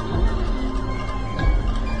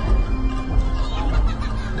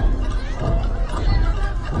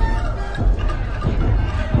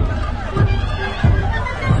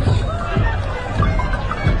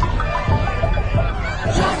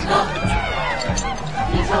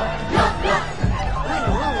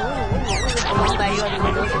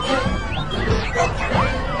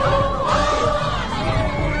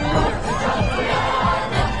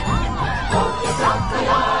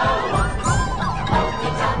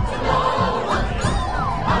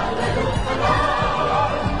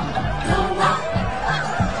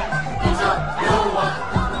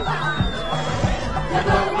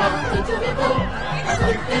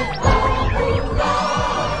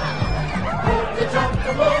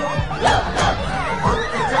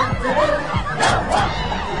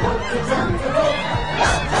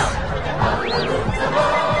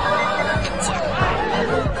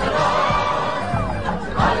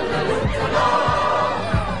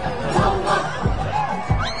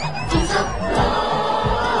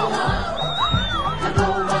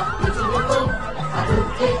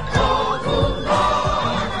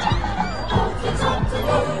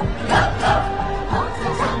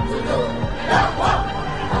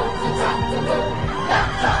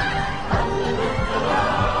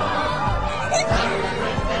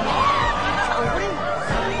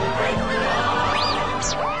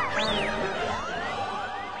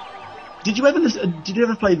 Did you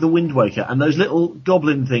ever play The Wind Waker and those little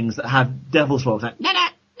goblin things that have devil sparks? Like,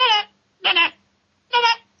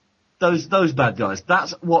 those bad guys.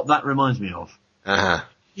 That's what that reminds me of. Uh-huh.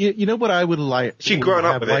 You know what I would like? She'd grown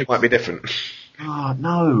up with it. Might be different. Oh,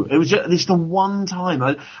 no. It was just, it's the one time.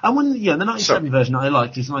 And when, the 97 version I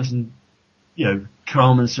liked is nice and,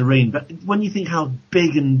 calm and serene. But when you think how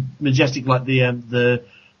big and majestic, like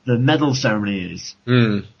the medal ceremony is,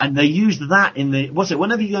 and they used that in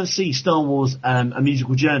whenever you go and see Star Wars, A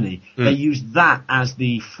Musical Journey, they used that as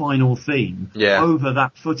the final theme over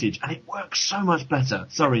that footage, and it works so much better.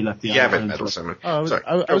 Sorry, Lefty. Yeah, medal ceremony. I was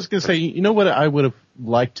going to say, you know what I would have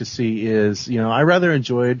liked to see is, I rather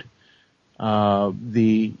enjoyed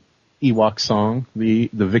the Ewok song, the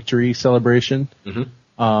victory celebration.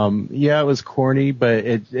 Mm-hmm. It was corny, but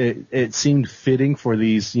it seemed fitting for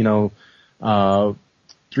these,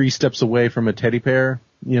 3 steps away from a teddy bear,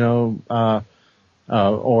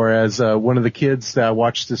 or as one of the kids that I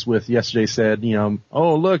watched this with yesterday said,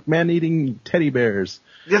 oh look, man-eating teddy bears.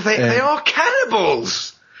 Yeah, they are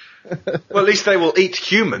cannibals. Well, at least they will eat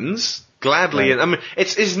humans gladly. Right. And I mean,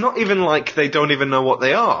 it's not even like they don't even know what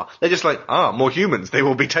they are. They're just like, more humans. They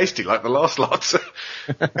will be tasty like the last lots.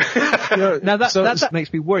 Now that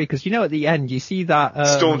makes me worry, because at the end you see that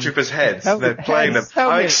stormtroopers' heads. They're playing them.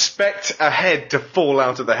 I expect a head to fall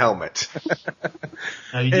out of the helmet.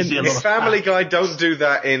 If Family Guy don't do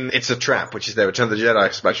that in It's a Trap, which is their Return of the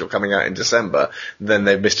Jedi special coming out in December, then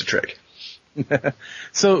they've missed a trick.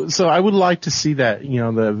 So I would like to see that,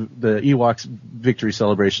 the Ewoks victory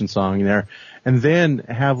celebration song there, and then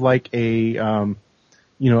have like a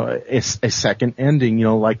second ending,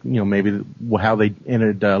 maybe how they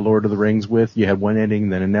ended Lord of the Rings with. You had one ending,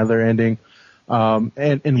 then another ending,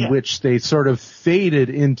 and which they sort of faded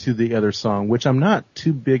into the other song, which I'm not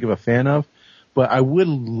too big of a fan of, but I would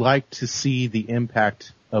like to see the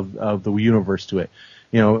impact of the universe to it.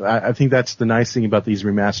 I think that's the nice thing about these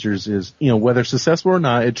remasters is, whether successful or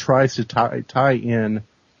not, it tries to tie in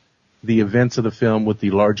the events of the film with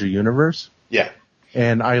the larger universe. Yeah.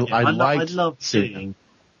 And I loved seeing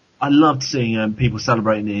people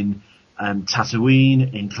celebrating in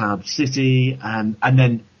Tatooine, in Cloud City, and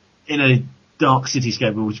then in a dark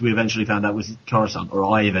cityscape, which we eventually found out was Coruscant, or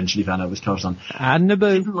I eventually found out was Coruscant. And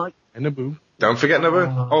Naboo. And Naboo. Don't forget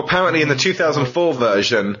Naboo. Apparently in the 2004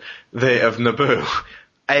 version of Naboo,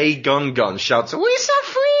 a Gun shouts, "We're so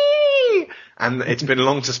free!" And it's been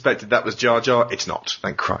long suspected that was Jar Jar. It's not.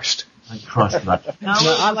 Thank Christ. Thank Christ for that.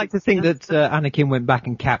 I like to think that Anakin went back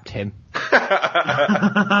and capped him.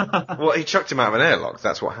 Well, he chucked him out of an airlock.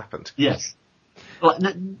 That's what happened. Yes. Like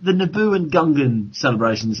the Naboo and Gungan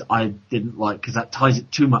celebrations, I didn't like because that ties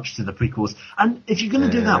it too much to the prequels. And if you're going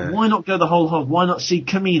to do that, why not go the whole hog? Why not see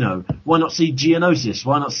Camino? Why not see Geonosis?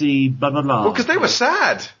 Why not see blah blah blah? Well, because they were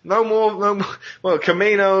sad. No more. Well,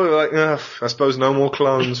 Camino, I suppose no more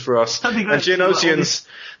clones for us. And Geonosians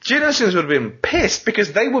would have been pissed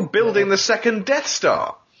because they were building the second Death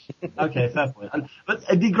Star. Okay, fair point. But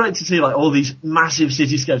it'd be great to see like all these massive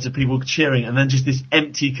cityscapes of people cheering, and then just this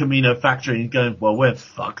empty Camino factory and going, "Well, we're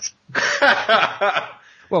fucked."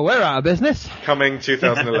 Well, we're out of business. Coming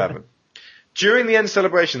 2011. During the end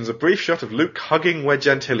celebrations, a brief shot of Luke hugging Wedge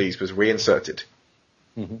Antilles was reinserted.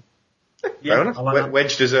 Mm-hmm. Fair enough. Like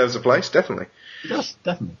Wedge deserves a place, definitely. Yes,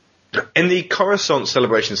 definitely. In the Coruscant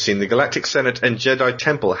celebration scene, the Galactic Senate and Jedi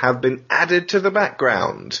Temple have been added to the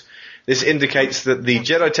background. This indicates that the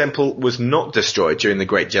Jedi Temple was not destroyed during the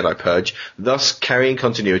Great Jedi Purge, thus carrying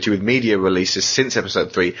continuity with media releases since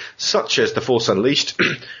Episode 3, such as The Force Unleashed,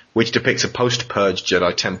 which depicts a post-Purge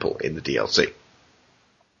Jedi Temple in the DLC.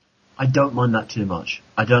 I don't mind that too much.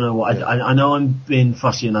 I don't know what... I know I'm being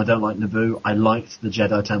fussy and I don't like Naboo. I liked the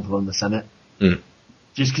Jedi Temple and the Senate. Mm.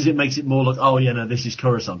 Just because it makes it more like, oh yeah, no, this is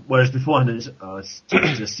Coruscant. Whereas beforehand it's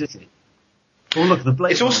just a city. Oh look, the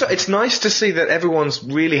blade. It's nice to see that everyone's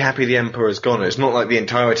really happy the Emperor's gone. It's not like the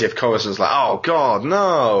entirety of Coruscant's like, oh god,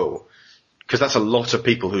 no! Because that's a lot of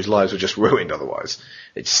people whose lives were just ruined otherwise.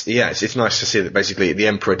 It's nice to see that basically the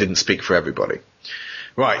Emperor didn't speak for everybody.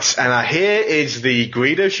 Right, and here is the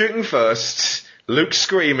Greedo shooting first, Luke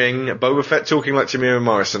screaming, Boba Fett talking like Tamira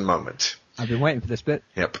Morrison moment. I've been waiting for this bit.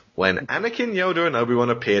 Yep. When Anakin, Yoda and Obi-Wan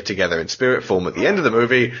appear together in spirit form at the end of the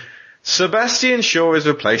movie, Sebastian Shaw is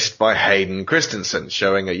replaced by Hayden Christensen,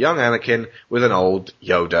 showing a young Anakin with an old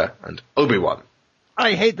Yoda and Obi-Wan.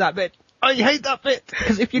 I hate that bit.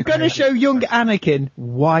 Because if you're going to show young Anakin,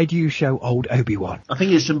 why do you show old Obi-Wan? I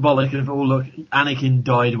think it's symbolic of, oh look, Anakin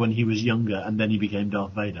died when he was younger and then he became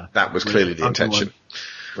Darth Vader. That was clearly the intention.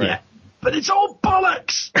 Right. Yeah. But it's all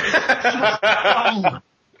bollocks!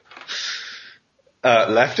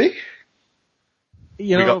 Lefty?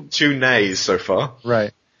 You we know, got 2 nays so far.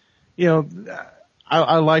 Right. You know,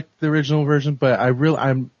 I like the original version, but I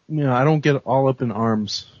don't get all up in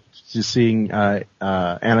arms just seeing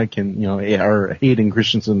Anakin, or Hayden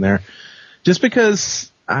Christensen there, just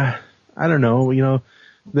because I don't know,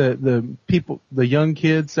 the people, the young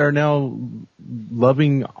kids are now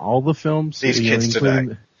loving all the films. These kids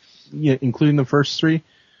including, today, including the first 3,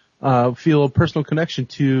 feel a personal connection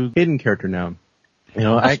to Hayden character now.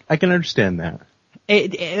 I can understand that.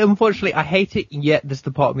 It unfortunately, I hate it, yet there's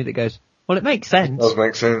the part of me that goes, well, it makes sense. It does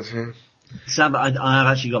make sense, yeah. Sam, I have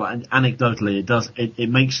actually got, anecdotally, it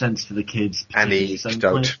makes sense for the kids.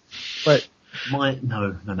 Anecdote. But my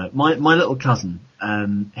little cousin,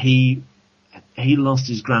 he lost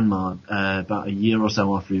his grandma, about a year or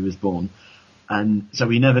so after he was born. And so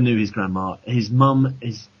he never knew his grandma. His mum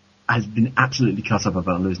has been absolutely cut up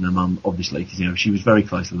about losing her mum, obviously, because, she was very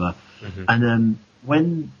close with her. Mm-hmm. And,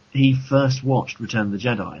 when he first watched Return of the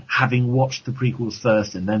Jedi, having watched the prequels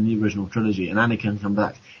first and then the original trilogy, and Anakin come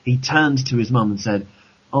back, he turned to his mum and said,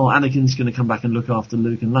 oh, Anakin's going to come back and look after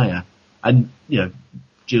Luke and Leia. And,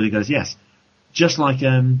 Julie goes, yes. Just like,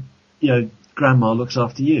 Grandma looks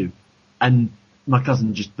after you. And my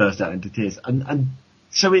cousin just burst out into tears. And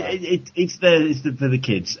so it's for the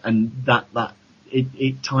kids, and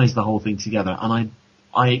it ties the whole thing together, and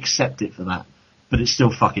I accept it for that. But it's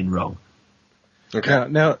still fucking wrong. Okay.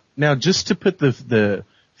 Now, just to put the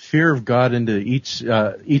fear of God into each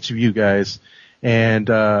of you guys, and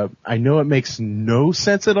I know it makes no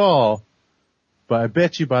sense at all, but I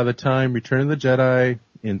bet you by the time Return of the Jedi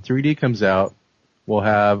in 3D comes out, we'll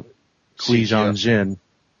have Qui-Gon Jinn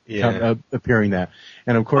appearing that,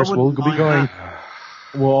 and of course we'll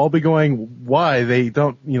all be going, why they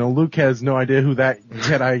don't? Luke has no idea who that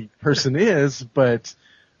Jedi person is, but.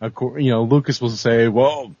 Lucas will say,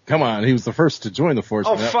 well, come on, he was the first to join the Force.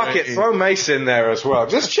 Oh, fuck it, throw Mace in there as well.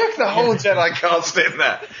 Just check the whole Jedi cast in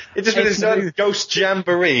there. It just means his ghost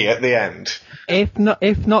jamboree at the end. If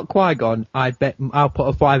not Qui-Gon, I bet I'll put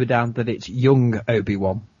a $5 down that it's young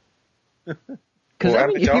Obi-Wan. Because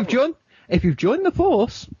if you've joined the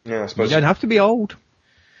Force, I suppose you don't have to be old.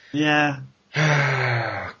 Yeah.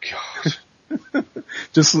 Oh, God.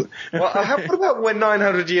 What about when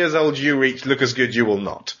 900 years old you reach, look as good you will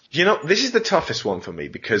not? This is the toughest one for me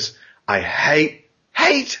because I hate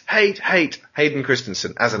Hayden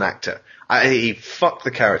Christensen as an actor. He fucked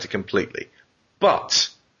the character completely. But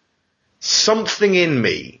something in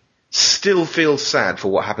me still feels sad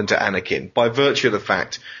for what happened to Anakin by virtue of the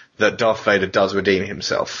fact that Darth Vader does redeem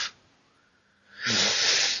himself.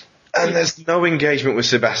 And there's no engagement with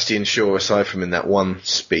Sebastian Shaw aside from in that one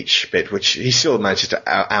speech bit, which he still manages to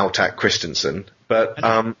out-act Christensen.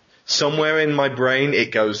 But somewhere in my brain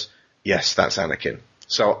it goes, yes, that's Anakin.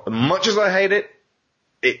 So much as I hate it,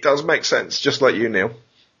 it does make sense, just like you, Neil.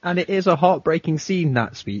 And it is a heartbreaking scene,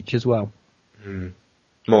 that speech, as well.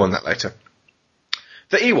 More on that later.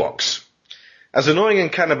 The Ewoks. As annoying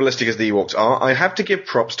and cannibalistic as the Ewoks are, I have to give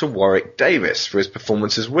props to Warwick Davis for his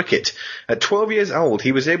performance as Wicket. At 12 years old,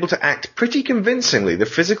 he was able to act pretty convincingly the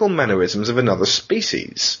physical mannerisms of another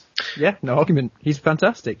species. Yeah, no argument. He's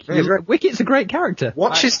fantastic. Wicket's a great character.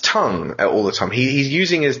 Watch his tongue all the time. He's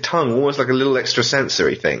using his tongue almost like a little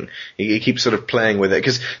extrasensory thing. He keeps sort of playing with it,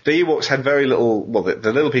 because the Ewoks had very little, well,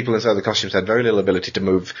 the little people inside the costumes had very little ability to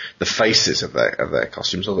move the faces of their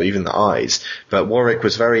costumes, or even the eyes. But Warwick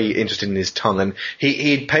was very interested in his tongue, and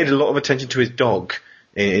he paid a lot of attention to his dog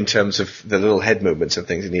in terms of the little head movements and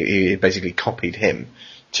things, and he basically copied him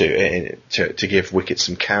to give Wicket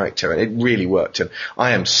some character, and it really worked. And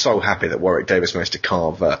I am so happy that Warwick Davis managed to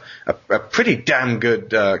carve a pretty damn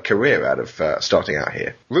good career out of starting out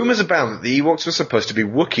here. Rumours abound that the Ewoks were supposed to be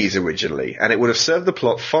Wookiees originally, and it would have served the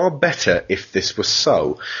plot far better if this was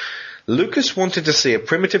so. Lucas wanted to see a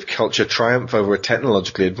primitive culture triumph over a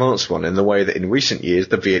technologically advanced one in the way that in recent years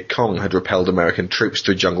the Viet Cong had repelled American troops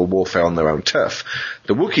through jungle warfare on their own turf.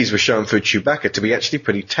 The Wookiees were shown through Chewbacca to be actually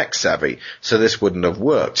pretty tech-savvy, so this wouldn't have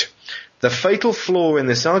worked. The fatal flaw in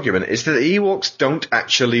this argument is that the Ewoks don't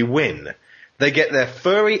actually win. They get their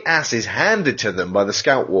furry asses handed to them by the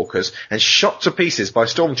Scout Walkers and shot to pieces by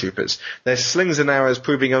stormtroopers, their slings and arrows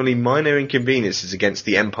proving only minor inconveniences against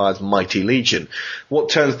the Empire's mighty legion. What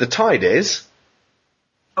turns the tide is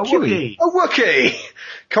a Wookiee. A Wookiee!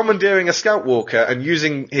 Commandeering a Scout Walker and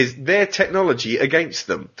using their technology against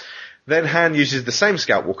them. Then Han uses the same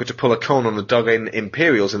Scout Walker to pull a con on the dug-in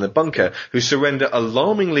Imperials in the bunker, who surrender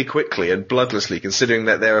alarmingly quickly and bloodlessly, considering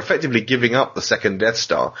that they're effectively giving up the second Death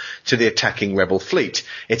Star to the attacking Rebel fleet.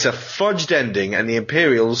 It's a fudged ending, and the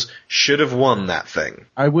Imperials should have won that thing.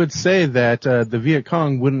 I would say that the Viet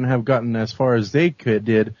Cong wouldn't have gotten as far as they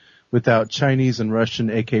did without Chinese and Russian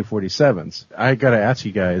AK-47s. I gotta ask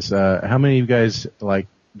you guys, how many of you guys,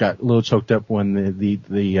 got a little choked up when the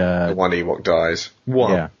one Ewok dies.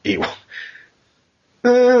 One Ewok.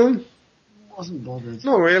 Wasn't bothered.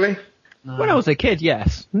 Not really. No. When I was a kid,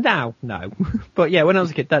 yes. Now, no. But yeah, when I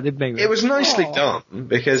was a kid, that did make me... It was nicely done,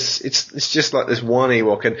 because it's just like this one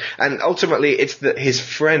Ewok, and ultimately it's that his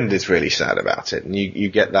friend is really sad about it, and you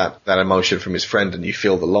get that emotion from his friend, and you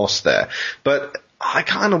feel the loss there. But I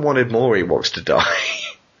kind of wanted more Ewoks to die.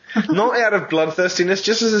 Not out of bloodthirstiness,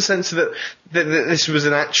 just as a sense that this was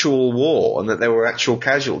an actual war and that there were actual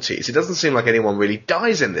casualties. It doesn't seem like anyone really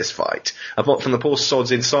dies in this fight, apart from the poor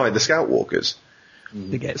sods inside the Scout Walkers.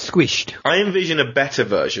 They get squished. I envision a better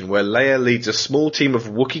version where Leia leads a small team of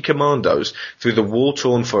Wookiee commandos through the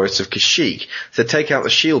war-torn forests of Kashyyyk to take out the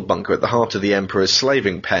shield bunker at the heart of the Emperor's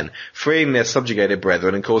slaving pen, freeing their subjugated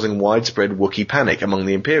brethren and causing widespread Wookiee panic among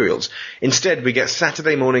the Imperials. Instead, we get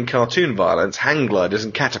Saturday morning cartoon violence, hang gliders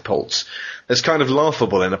and catapults. That's kind of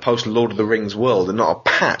laughable in a post-Lord of the Rings world and not a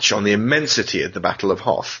patch on the immensity of the Battle of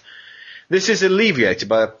Hoth. This is alleviated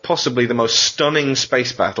by possibly the most stunning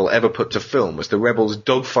space battle ever put to film, as the rebels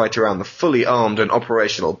dogfight around the fully armed and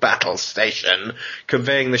operational battle station,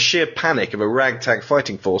 conveying the sheer panic of a ragtag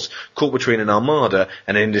fighting force caught between an armada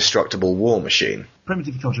and an indestructible war machine.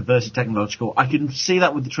 Primitive culture versus technological. I can see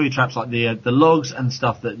that with the tree traps, like the logs and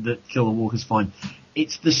stuff that kill the walkers fine.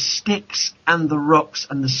 It's the sticks and the rocks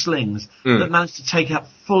and the slings that manage to take out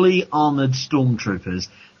fully armoured stormtroopers,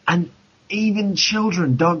 and even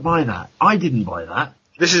children don't buy that. I didn't buy that.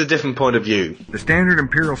 This is a different point of view. The standard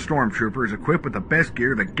Imperial Stormtrooper is equipped with the best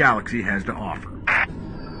gear the galaxy has to offer.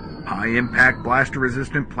 High-impact,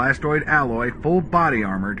 blaster-resistant plastoid alloy, full body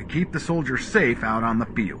armor to keep the soldier safe out on the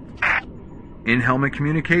field. In-helmet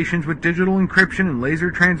communications with digital encryption and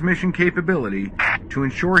laser transmission capability to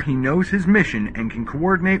ensure he knows his mission and can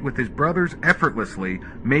coordinate with his brothers effortlessly,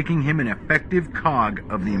 making him an effective cog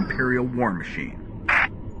of the Imperial war machine.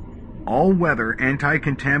 All-weather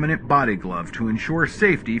anti-contaminant body glove to ensure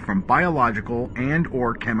safety from biological and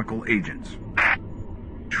or chemical agents.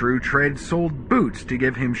 True tread-soled boots to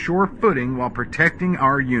give him sure footing while protecting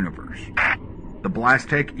our universe. The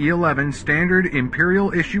Blastech E11 standard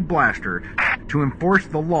Imperial issue blaster to enforce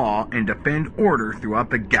the law and defend order throughout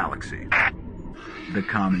the galaxy. The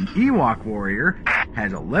common Ewok warrior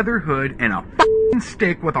has a leather hood and a f***ing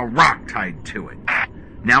stick with a rock tied to it.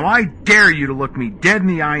 Now I dare you to look me dead in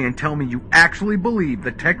the eye and tell me you actually believe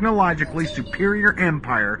the technologically superior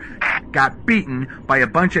Empire got beaten by a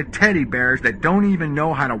bunch of teddy bears that don't even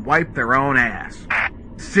know how to wipe their own ass.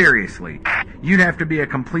 Seriously, you'd have to be a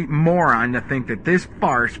complete moron to think that this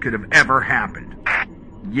farce could have ever happened.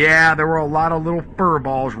 Yeah, there were a lot of little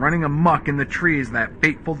furballs running amok in the trees that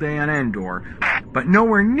fateful day on Endor, but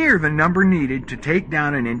nowhere near the number needed to take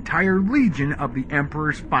down an entire legion of the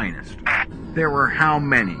Emperor's finest. There were how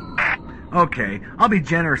many? Okay, I'll be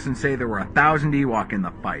generous and say there were 1,000 Ewok in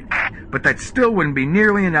the fight, but that still wouldn't be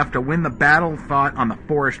nearly enough to win the battle fought on the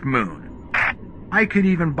Forest Moon. I could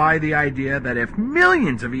even buy the idea that if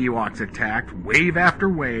millions of Ewoks attacked, wave after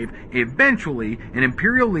wave, eventually an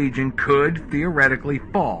Imperial Legion could theoretically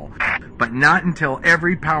fall, but not until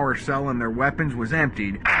every power cell in their weapons was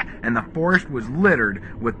emptied and the forest was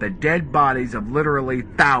littered with the dead bodies of literally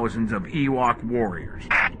thousands of Ewok warriors.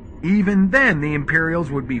 Even then, the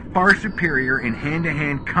Imperials would be far superior in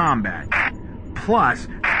hand-to-hand combat. Plus,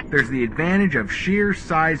 there's the advantage of sheer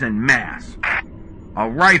size and mass. A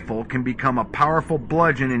rifle can become a powerful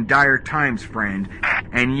bludgeon in dire times, friend,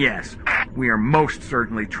 and yes, we are most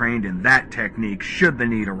certainly trained in that technique should the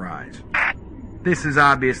need arise. This is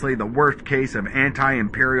obviously the worst case of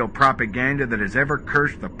anti-imperial propaganda that has ever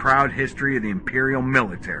cursed the proud history of the imperial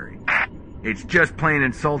military. It's just plain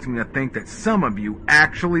insulting to think that some of you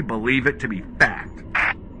actually believe it to be fact.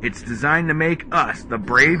 It's designed to make us, the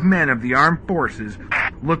brave men of the armed forces,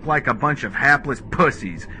 look like a bunch of hapless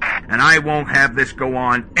pussies, and I won't have this go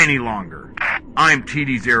on any longer. I'm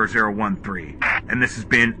TD0013, and this has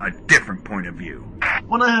been a different point of view.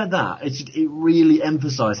 When I heard that, it really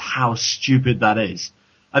emphasised how stupid that is.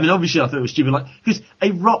 I mean, obviously I thought it was stupid, because a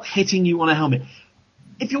rock hitting you on a helmet,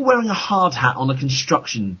 if you're wearing a hard hat on a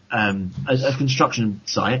construction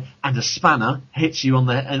site, and a spanner hits you on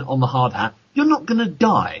the hard hat, you're not going to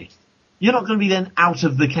die. You're not going to be then out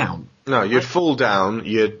of the count. No, you'd fall down,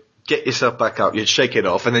 you'd get yourself back up, you'd shake it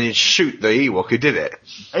off, and then you'd shoot the Ewok who did it.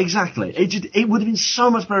 Exactly. It would have been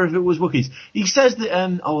so much better if it was Wookiees. He says that,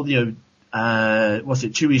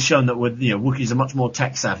 Chewie's shown that Wookiees are much more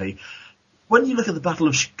tech savvy. When you look at the Battle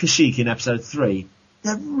of Kashyyyk in Episode 3,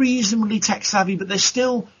 they're reasonably tech savvy, but they're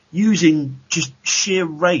still using just sheer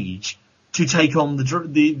rage to take on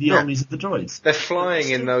the armies of the droids. They're flying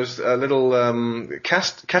in those little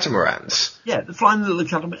catamarans. Yeah, they're flying in the little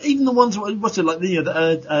catamarans. Even the ones on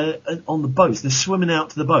the boats, they're swimming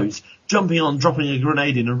out to the boats, jumping on, dropping a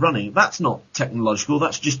grenade in and running. That's not technological,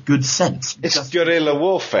 that's just good sense. It's guerrilla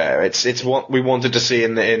warfare. It's what we wanted to see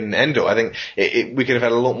in Endor. I think we could have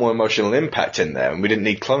had a lot more emotional impact in there, and we didn't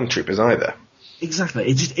need clone troopers either.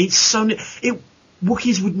 Exactly.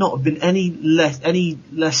 Wookiees would not have been any less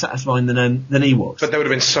satisfying than Ewoks. But they would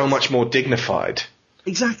have been so much more dignified.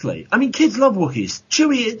 Exactly. I mean, kids love Wookiees.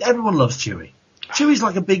 Chewie, everyone loves Chewie. Chewie's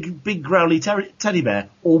like a big growly teddy bear,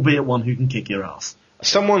 albeit one who can kick your ass.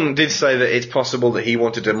 Someone did say that it's possible that he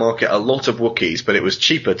wanted to market a lot of Wookiees, but it was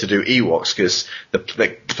cheaper to do Ewoks because the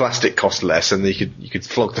plastic cost less, and you could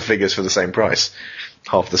flog the figures for the same price,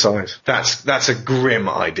 half the size. That's a grim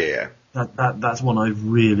idea. That's one I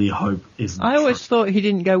really hope isn't. I always thought he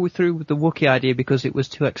didn't go through with the Wookiee idea because it was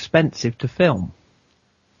too expensive to film.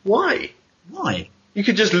 Why? You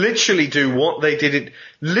could just literally do what they did.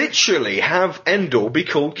 Literally have Endor be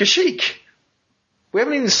called Kashyyyk. We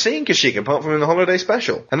haven't even seen Kashyyyk apart from in the holiday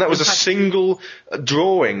special. And that was a single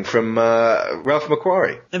drawing from Ralph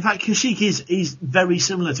McQuarrie. In fact, Kashyyyk is very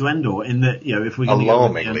similar to Endor in that, if we're going to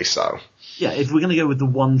alarmingly so. Yeah, if we're going to go with the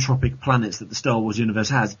one tropic planets that the Star Wars universe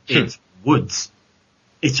has, it's woods.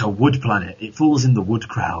 It's a wood planet. It falls in the wood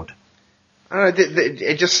crowd.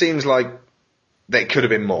 It just seems like there could have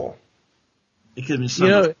been more. It could have been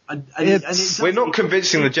so much. We're not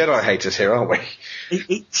convincing the Jedi haters here, are we?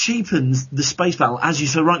 It cheapens the space battle. As you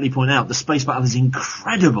so rightly point out, the space battle is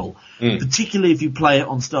incredible. Particularly if you play it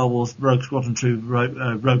on Star Wars Rogue Squadron 2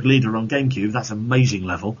 Rogue Leader on GameCube. That's an amazing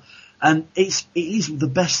level. And it is the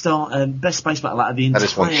best space battle out of the entire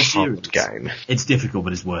series. Game. It's difficult,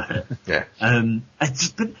 but it's worth it. Yeah.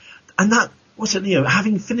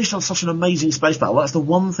 Having finished on such an amazing space battle, that's the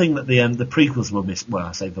one thing that the prequels were missing. Well,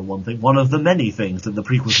 I say the one thing, one of the many things that the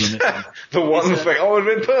prequels were missing. The one thing. Oh, it would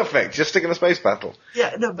have been perfect. Just stick in a space battle.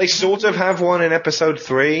 Yeah, no. They sort of have one in Episode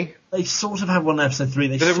 3. They sort of have one in Episode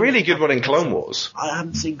 3. There's a really good one in Clone Wars. I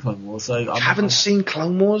haven't seen Clone Wars, so I haven't seen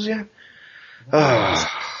Clone Wars yet.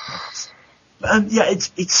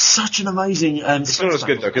 It's such an amazing. It's not as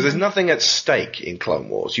good though because there's nothing at stake in Clone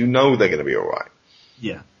Wars. You know they're going to be all right.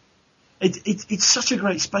 Yeah, it's such a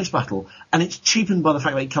great space battle, and it's cheapened by the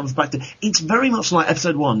fact that it comes back to. It's very much like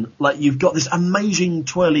Episode 1. Like you've got this amazing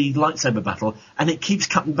twirly lightsaber battle, and it keeps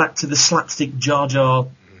cutting back to the slapstick Jar Jar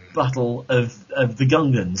battle of the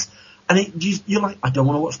Gungans. And you're like, I don't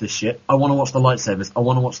want to watch this shit. I want to watch the lightsabers. I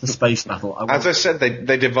want to watch the space battle. As I said,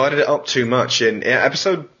 they divided it up too much. In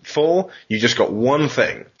episode 4, you just got one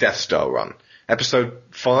thing, Death Star run. Episode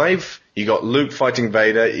 5, you got Luke fighting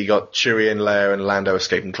Vader, you got Chewie and Leia and Lando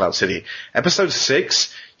escaping Cloud City. Episode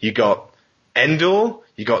 6, you got Endor,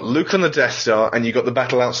 you got Luke on the Death Star, and you got the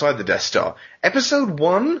battle outside the Death Star. Episode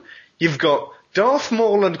 1, you've got Darth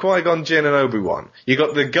Maul and Qui-Gon Jinn and Obi-Wan. You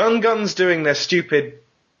got the guns doing their stupid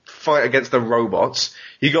fight against the robots.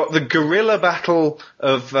 You got the guerrilla battle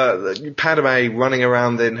of Padme running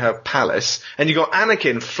around in her palace, and you got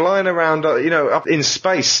Anakin flying around, up in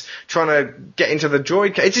space trying to get into the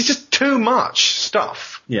droid. It's just too much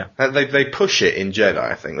stuff. Yeah, they push it in Jedi.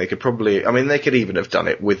 I think they could probably. I mean, they could even have done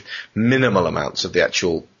it with minimal amounts of the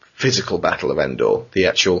actual physical battle of Endor.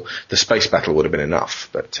 The space battle would have been enough.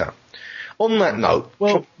 But on that note,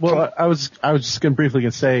 I was just briefly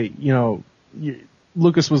gonna say,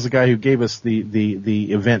 Lucas was the guy who gave us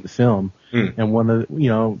the event film, and one of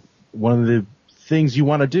the things you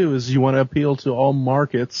want to do is you want to appeal to all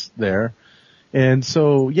markets there, and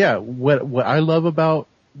so what I love about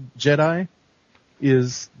Jedi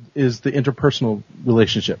is the interpersonal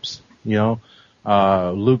relationships.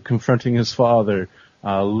 Luke confronting his father,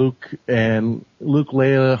 Luke,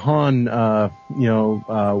 Leia, Han,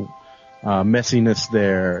 messiness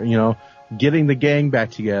there, getting the gang back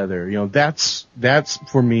together, that's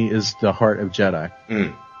for me is the heart of Jedi.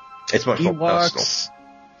 It's much more personal.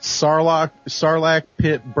 Sarlacc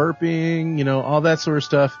pit burping, all that sort of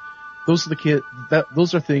stuff. Those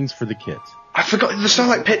are things for the kids. I forgot the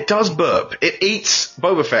Sarlacc pit does burp. It eats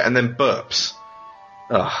Boba Fett and then burps.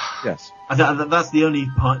 Ugh. Yes. That's the only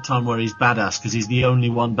time where he's badass, because he's the only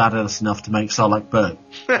one badass enough to make Sarlacc burp.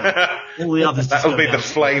 All the others. That'll be the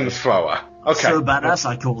flamethrower. Okay. So badass,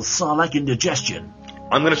 I call Sarlacc indigestion.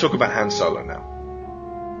 I'm going to talk about Han Solo now.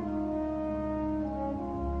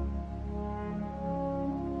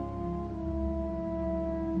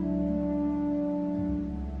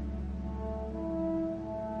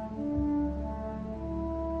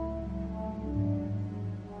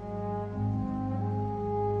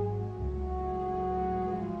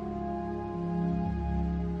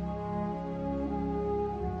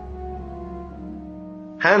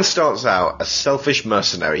 Han starts out a selfish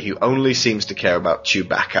mercenary who only seems to care about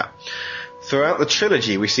Chewbacca. Throughout the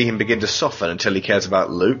trilogy, we see him begin to soften until he cares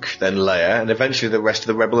about Luke, then Leia, and eventually the rest of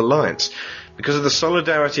the Rebel Alliance. Because of the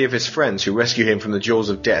solidarity of his friends who rescue him from the jaws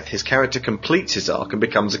of death, his character completes his arc and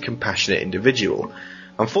becomes a compassionate individual.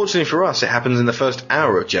 Unfortunately for us, it happens in the first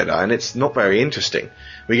hour of Jedi, and it's not very interesting.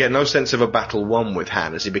 We get no sense of a battle won with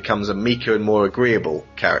Han as he becomes a meeker and more agreeable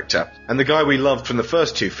character. And the guy we loved from the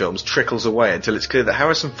first 2 films trickles away until it's clear that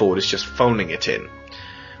Harrison Ford is just phoning it in.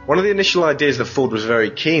 One of the initial ideas that Ford was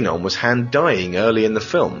very keen on was Han dying early in the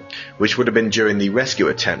film, which would have been during the rescue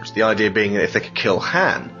attempt, the idea being that if they could kill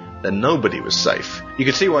Han, then nobody was safe. You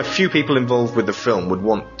could see why few people involved with the film would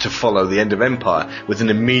want to follow the end of Empire with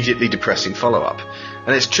an immediately depressing follow-up.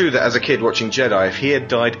 And it's true that as a kid watching Jedi, if he had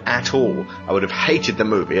died at all, I would have hated the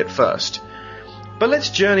movie at first. But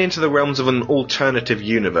let's journey into the realms of an alternative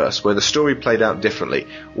universe where the story played out differently.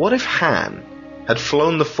 What if Han had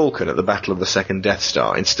flown the Falcon at the Battle of the Second Death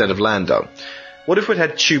Star instead of Lando? What if we'd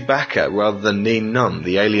had Chewbacca rather than Nien Nunb,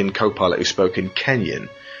 the alien co-pilot who spoke in Kenyan?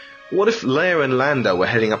 What if Leia and Lando were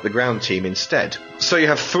heading up the ground team instead? So you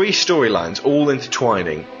have 3 storylines all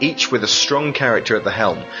intertwining, each with a strong character at the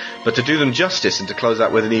helm. But to do them justice and to close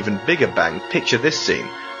out with an even bigger bang, picture this scene.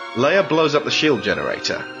 Leia blows up the shield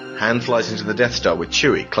generator. Han flies into the Death Star with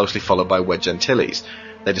Chewie, closely followed by Wedge Antilles.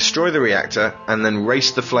 They destroy the reactor and then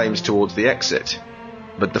race the flames towards the exit.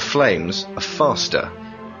 But the flames are faster.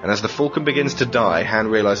 And as the Falcon begins to die, Han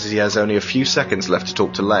realizes he has only a few seconds left to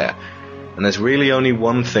talk to Leia. And there's really only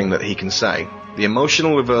one thing that he can say. The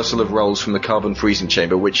emotional reversal of roles from the carbon freezing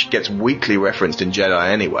chamber, which gets weakly referenced in Jedi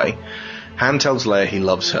anyway. Han tells Leia he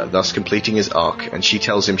loves her, thus completing his arc, and she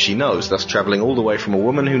tells him she knows, thus travelling all the way from a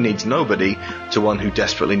woman who needs nobody to one who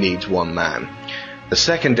desperately needs one man. The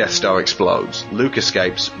second Death Star explodes, Luke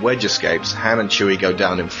escapes, Wedge escapes, Han and Chewie go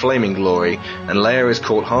down in flaming glory, and Leia is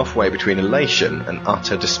caught halfway between elation and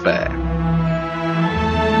utter despair.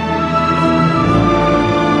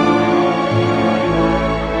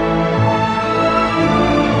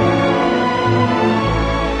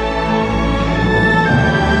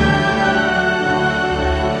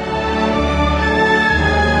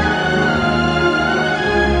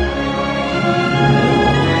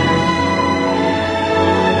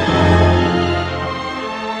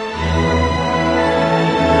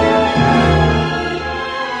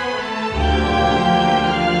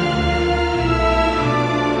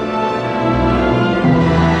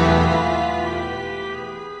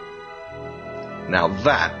 Now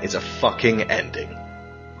that is a fucking ending.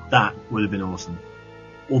 That would have been awesome.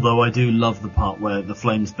 Although I do love the part where the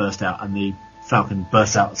flames burst out and the Falcon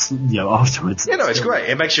bursts out, afterwards. It's great.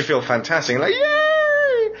 It makes you feel fantastic. Like, yay!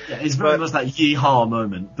 Yeah, it's very much that yee-haw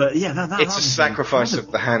moment. But yeah, it's a sacrifice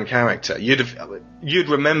of the Han character. You'd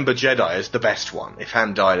remember Jedi as the best one if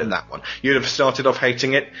Han died in that one. You'd have started off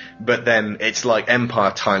hating it, but then it's like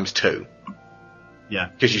Empire times 2. Yeah.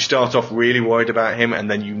 Because you start off really worried about him, and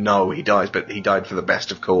then he dies, but he died for the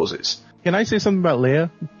best of causes. Can I say something about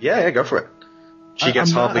Leia? Yeah, go for it. She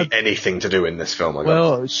gets hardly anything to do in this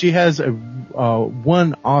film. She has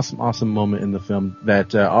one awesome moment in the film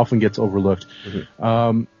that often gets overlooked.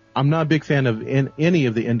 Mm-hmm. I'm not a big fan of any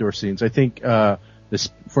of the indoor scenes. I think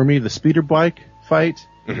for me, the speeder bike fight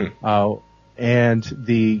and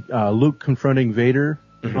the Luke confronting Vader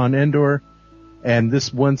on Endor, and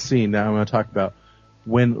this one scene that I'm going to talk about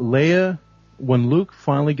when Luke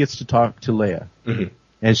finally gets to talk to Leia,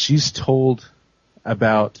 and she's told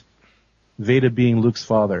about Vader being Luke's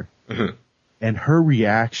father, and her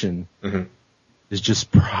reaction is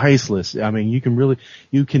just priceless. I mean,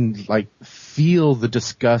 you can like feel the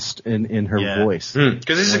disgust in her voice.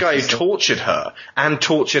 Because this is a guy who tortured her and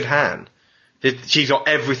tortured Han. She's got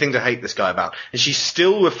everything to hate this guy about, and she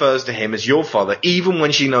still refers to him as your father, even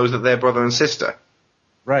when she knows that they're brother and sister.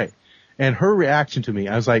 Right. And her reaction to me,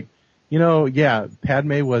 I was like,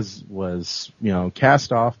 Padme was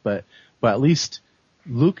cast off, but at least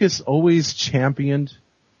Lucas always championed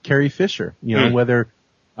Carrie Fisher, whether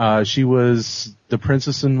she was the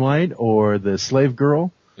Princess in White or the slave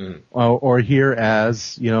girl, or here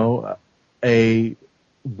as, a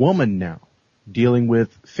woman now dealing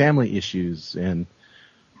with family issues. And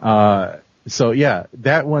that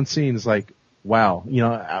one scene is like, wow.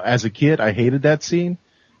 As a kid, I hated that scene,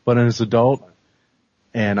 but as an adult,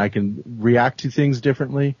 and I can react to things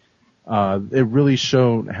differently. It really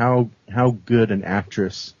showed how good an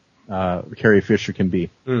actress Carrie Fisher can be.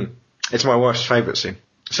 It's my wife's favourite scene.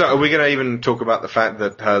 So are we going to even talk about the fact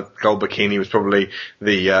that her gold bikini was probably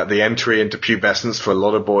the entry into pubescence for a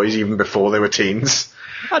lot of boys even before they were teens?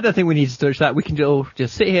 I don't think we need to touch that. We can all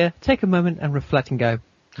just sit here, take a moment and reflect and go,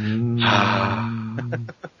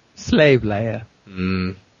 slave Leia.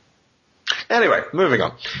 Anyway, moving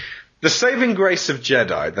on. The saving grace of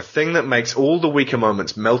Jedi, the thing that makes all the weaker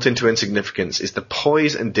moments melt into insignificance, is the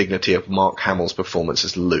poise and dignity of Mark Hamill's performance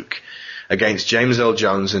as Luke, against James Earl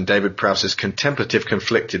Jones and David Prowse's contemplative,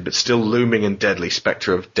 conflicted, but still looming and deadly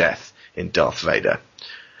spectre of death in Darth Vader.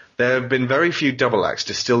 There have been very few double acts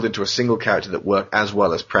distilled into a single character that work as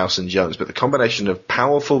well as Prowse and Jones, but the combination of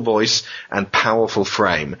powerful voice and powerful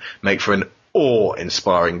frame make for an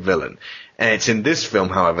awe-inspiring villain. And it's in this film,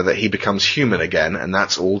 however, that he becomes human again, and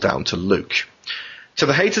that's all down to Luke. To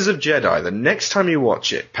the haters of Jedi, the next time you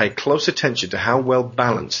watch it, pay close attention to how well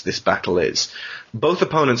balanced this battle is. Both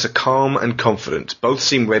opponents are calm and confident, both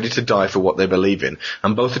seem ready to die for what they believe in,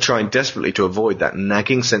 and both are trying desperately to avoid that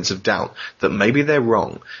nagging sense of doubt that maybe they're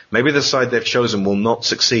wrong, maybe the side they've chosen will not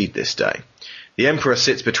succeed this day. The Emperor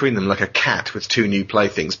sits between them like a cat with two new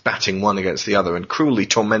playthings, batting one against the other and cruelly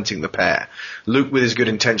tormenting the pair. Luke, with his good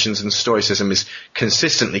intentions and stoicism, is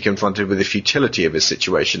consistently confronted with the futility of his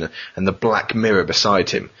situation and the black mirror beside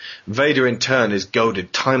him. Vader, in turn, is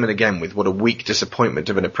goaded time and again with what a weak disappointment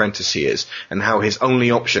of an apprentice he is, and how his only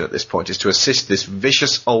option at this point is to assist this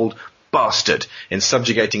vicious old bastard in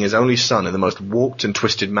subjugating his only son in the most warped and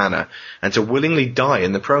twisted manner, and to willingly die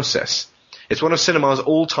in the process. It's one of cinema's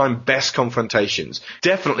all-time best confrontations,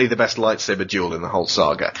 definitely the best lightsaber duel in the whole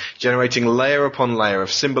saga, generating layer upon layer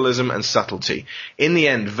of symbolism and subtlety. In the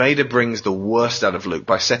end, Vader brings the worst out of Luke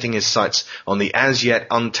by setting his sights on the as-yet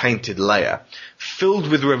untainted Leia. Filled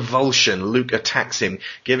with revulsion, Luke attacks him,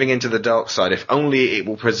 giving in to the dark side if only it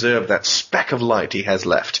will preserve that speck of light he has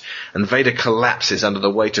left. And Vader collapses under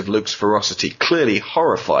the weight of Luke's ferocity, clearly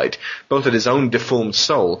horrified, both at his own deformed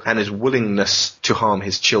soul and his willingness to harm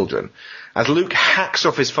his children. As Luke hacks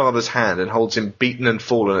off his father's hand and holds him beaten and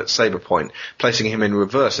fallen at saber point, placing him in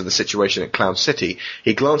reverse of the situation at Cloud City,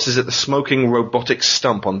 he glances at the smoking robotic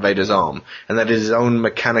stump on Vader's arm, and at his own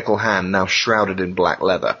mechanical hand now shrouded in black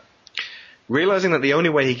leather. Realizing that the only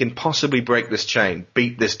way he can possibly break this chain,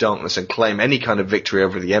 beat this darkness, and claim any kind of victory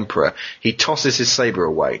over the Emperor, he tosses his saber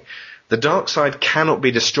away. The dark side cannot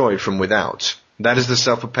be destroyed from without. That is the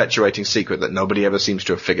self-perpetuating secret that nobody ever seems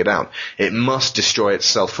to have figured out. It must destroy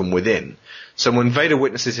itself from within. So when Vader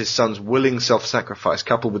witnesses his son's willing self-sacrifice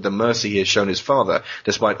coupled with the mercy he has shown his father,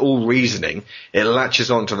 despite all reasoning, it latches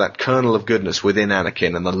on to that kernel of goodness within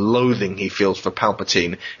Anakin, and the loathing he feels for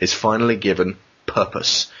Palpatine is finally given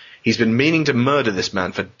purpose. He's been meaning to murder this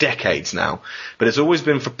man for decades now, but it's always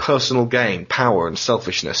been for personal gain, power, and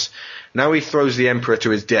selfishness. Now he throws the Emperor to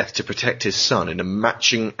his death to protect his son in a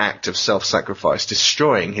matching act of self-sacrifice,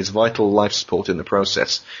 destroying his vital life support in the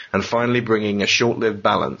process, and finally bringing a short-lived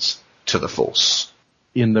balance to the Force.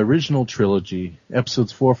 In the original trilogy,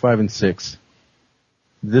 episodes 4, 5, and 6,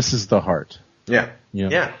 this is the heart. Yeah. You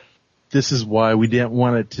know, Yeah. This is why we didn't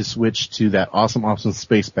want it to switch to that awesome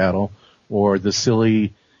space battle or the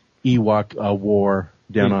silly Ewok war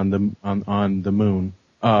down on the moon.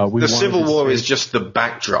 The Civil War is just the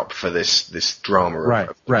backdrop for this drama.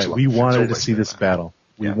 Right. We wanted to see this battle.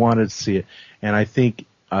 We wanted to see it, and I think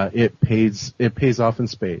it pays off in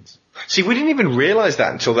spades. See, we didn't even realize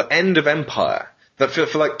that until the end of Empire. That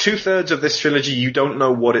for like 2/3 of this trilogy, you don't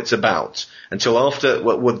know what it's about until after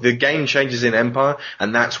the game changes in Empire,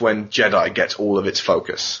 and that's when Jedi gets all of its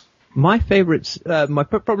focus. My favourites,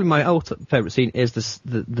 probably my ultimate favourite scene is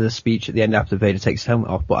the speech at the end after Vader takes his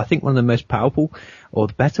helmet off. But I think one of the most powerful, or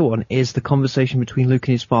the better one, is the conversation between Luke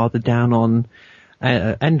and his father down on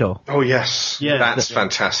Endor. Oh yes, yeah, that's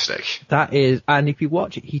fantastic. That is, and if you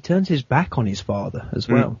watch it, he turns his back on his father as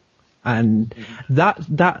well, and that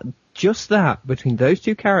between those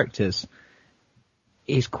two characters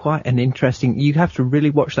is quite an interesting. You have to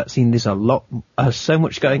really watch that scene. There's so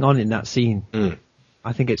much going on in that scene.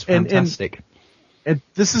 I think it's fantastic. And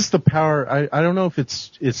this is the power. I don't know if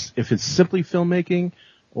it's simply filmmaking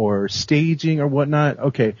or staging or whatnot.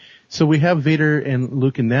 Okay, so we have Vader and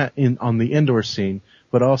Luke on the Endor scene,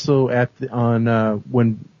 but also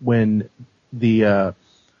when the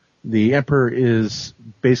Emperor is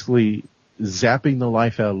basically zapping the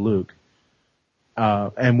life out of Luke.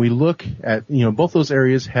 And we look at, both those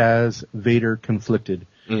areas has Vader conflicted.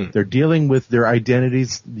 They're dealing with their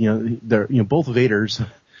identities. Both Vaders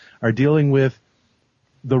are dealing with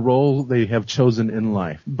the role they have chosen in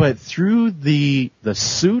life. But through the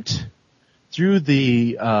suit, through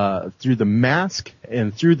the mask,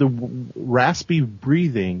 and through the raspy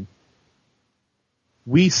breathing,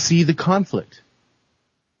 we see the conflict.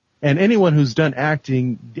 And anyone who's done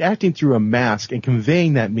acting through a mask and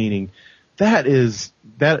conveying that meaning,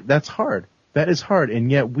 that's hard. That is hard,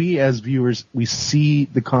 and yet we as viewers, we see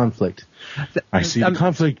the conflict. I see the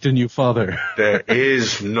conflict in you, Father. There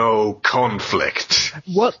is no conflict.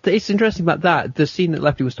 What is interesting about that, the scene that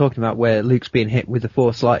Lefty was talking about where Luke's being hit with the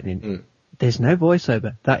Force lightning, there's no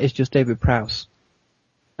voiceover. That is just David Prowse.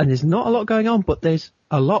 And there's not a lot going on, but there's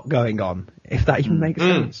a lot going on, if that even makes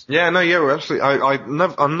sense. Yeah, no, yeah, absolutely. I've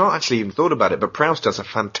not actually even thought about it, but Prowse does a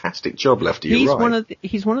fantastic job, Lefty. You're right.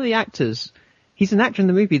 He's one of the actors. He's an actor in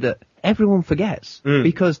the movie that everyone forgets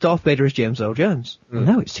because Darth Vader is James Earl Jones.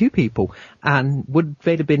 No, it's two people. And would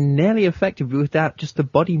Vader been nearly effective without just the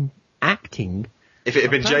body acting? If it had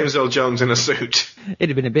been James Earl Jones in a suit. It'd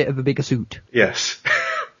have been a bit of a bigger suit. Yes.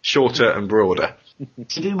 Shorter and broader.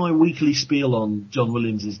 To do my weekly spiel on John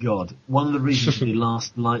Williams is God, one of the reasons the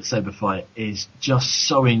last lightsaber fight is just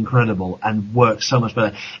so incredible and works so much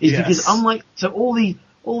better is because unlike all the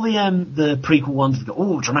prequel ones have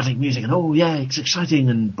got dramatic music and it's exciting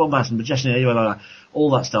and bombast and majestic,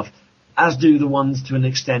 all that stuff, as do the ones to an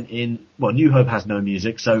extent in New Hope has no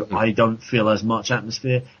music, so I don't feel as much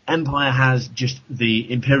atmosphere. Empire has just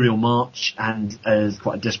the Imperial March and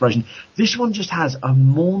quite a desperation. This one just has a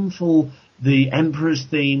mournful, the Emperor's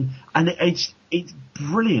theme, and it's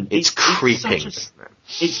brilliant. It's creeping.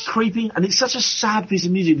 It's creeping, and it's such a sad piece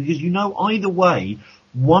of music because either way,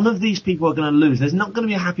 one of these people are going to lose. There's not going to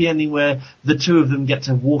be a happy ending where the two of them get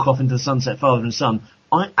to walk off into the sunset, father and son.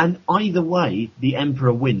 And either way, the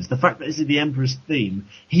Emperor wins. The fact that this is the Emperor's theme,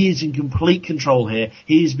 he is in complete control here.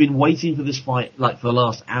 He has been waiting for this fight for the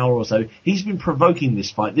last hour or so. He's been provoking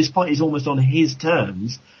this fight. This fight is almost on his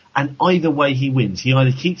terms, and either way he wins. He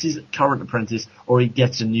either keeps his current apprentice or he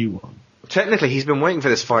gets a new one. Technically, he's been waiting for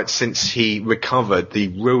this fight since he recovered the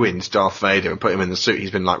ruined Darth Vader and put him in the suit.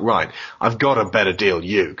 He's been like, right, I've got a better deal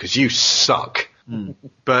you, because you suck.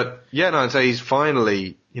 But, so he's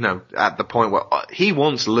finally, at the point where he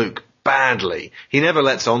wants Luke badly. He never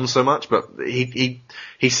lets on so much, but he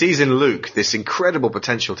sees in Luke this incredible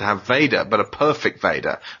potential to have Vader, but a perfect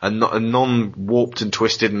Vader, a non-warped and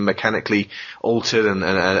twisted and mechanically altered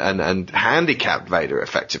and handicapped Vader,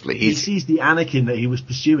 effectively. He sees the Anakin that he was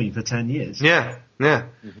pursuing for 10 years. Yeah.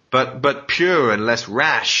 But pure and less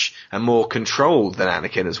rash and more controlled than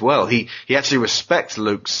Anakin as well. He actually respects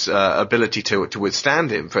Luke's ability to withstand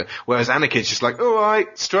him, whereas Anakin's just like, all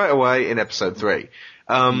right, straight away in Episode 3.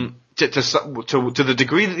 To the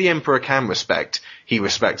degree that the Emperor can respect, he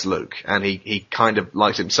respects Luke, and he kind of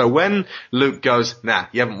likes him. So when Luke goes, nah,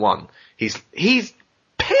 you haven't won, he's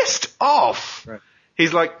pissed off. Right.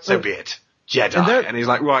 He's like, so be it. Jedi. And he's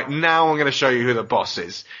like, right, now I'm going to show you who the boss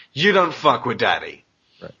is. You don't fuck with Daddy.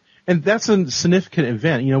 Right. And that's a significant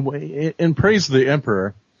event. You know, in praise of the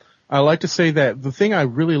Emperor, I like to say that the thing I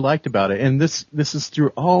really liked about it, and this is through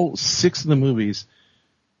all 6 of the movies,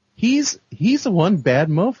 he's the one bad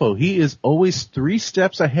mofo. He is always 3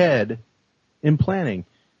 steps ahead in planning.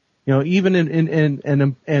 You know, even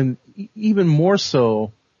and even more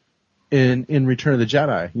so in Return of the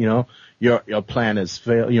Jedi. You know, your plan has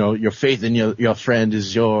failed. You know, your faith in your friend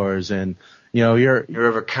is yours, and you know your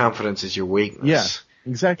overconfidence is your weakness. Yeah.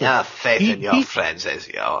 Exactly. Your faith in your friends is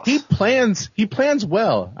yours. He plans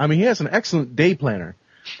well. I mean, he has an excellent day planner.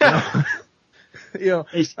 You know,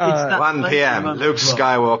 it's 1 p.m. Luke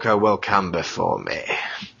Skywalker will come before me.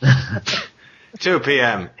 2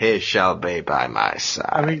 p.m. He shall be by my side.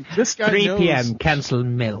 I mean, this guy 3 knows, p.m. cancel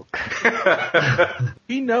milk.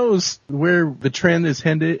 He knows where the trend is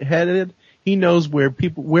headed. He knows where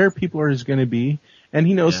people are going to be, and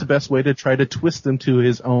he knows the best way to try to twist them to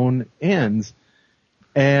his own ends.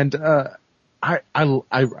 And I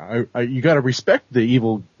you got to respect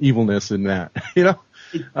the evilness in that, you know.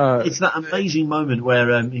 It's that amazing moment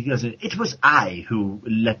where he goes, "It was I who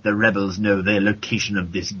let the rebels know their location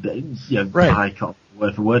of this, I can't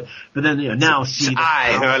word for word." But then now see,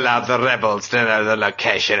 I who allowed the rebels to know the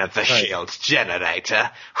location of the shield's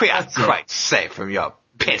generator. We are quite safe from your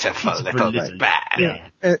pitiful little bad.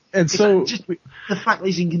 Yeah. And so just the fact that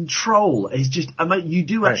he's in control is just, I mean, you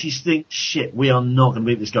do actually think, shit, we are not going to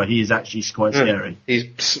beat this guy. He is actually quite scary.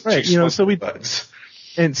 He's right, you know, so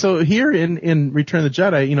and so here in Return of the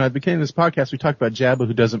Jedi, you know, at the beginning of this podcast, we talked about Jabba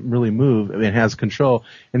who doesn't really move and has control.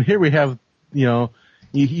 And here we have, you know,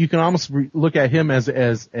 you can almost look at him as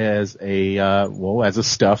a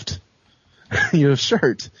stuffed,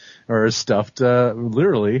 shirt, or a stuffed,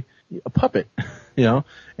 literally a puppet, you know.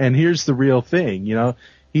 And here's the real thing, you know,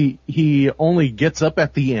 he only gets up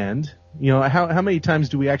at the end. You know, how many times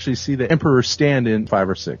do we actually see the Emperor stand in 5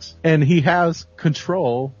 or 6? And he has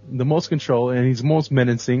control, the most control, and he's most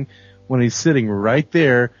menacing when he's sitting right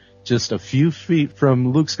there, just a few feet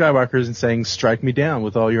from Luke Skywalker and saying, "Strike me down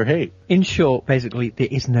with all your hate." In short, basically, there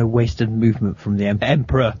is no wasted movement from the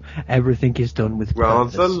Emperor. Everything is done with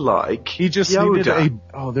purpose. Rather like he just Yoda. needed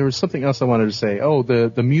there was something else I wanted to say. Oh,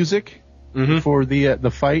 the music for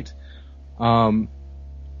the fight.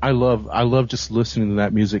 I love just listening to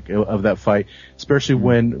that music of that fight, especially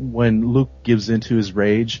when Luke gives into his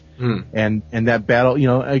rage and that battle. You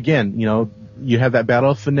know, again, you know, you have that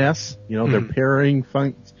battle of finesse. You know, they're parrying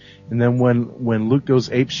fights, and then when Luke goes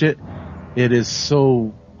apeshit, it is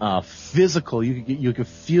so physical. You can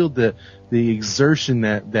feel the exertion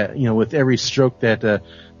that you know with every stroke that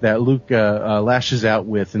Luke lashes out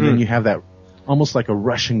with, and then you have that. Almost like a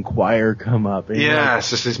Russian choir come up. And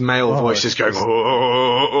it's just this male voice just going,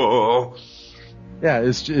 oh. Yeah,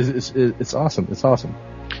 it's awesome. It's awesome.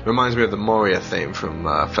 Reminds me of the Moria theme from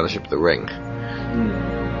Fellowship of the Ring.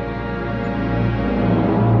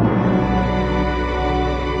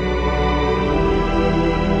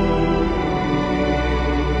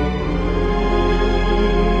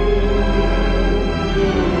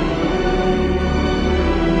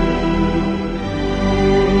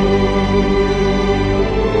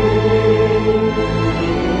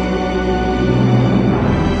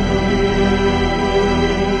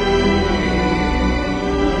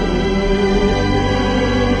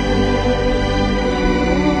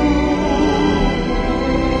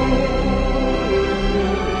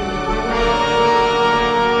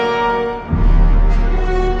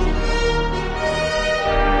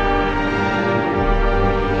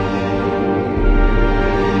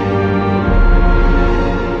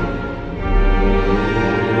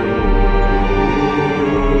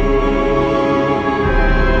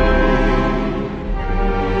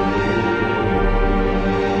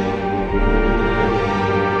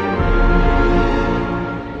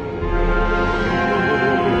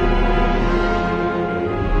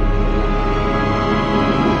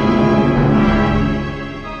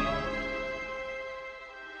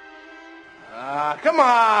 Come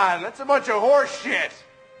on, that's a bunch of horse shit.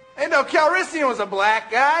 Lando Calrissian was a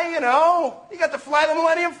black guy, you know. He got to fly the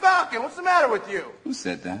Millennium Falcon. What's the matter with you? Who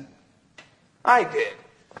said that? I did.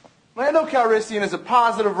 Lando Calrissian is a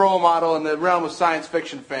positive role model in the realm of science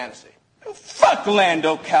fiction fantasy. Fuck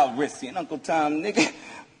Lando Calrissian, Uncle Tom, nigga.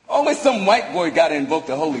 Only some white boy gotta invoke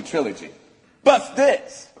the Holy Trilogy. Bust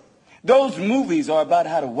this. Those movies are about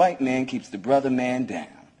how the white man keeps the brother man down,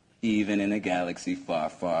 even in a galaxy far,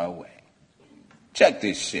 far away. Check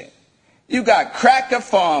this shit. You got cracker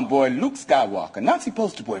farm boy Luke Skywalker, Nazi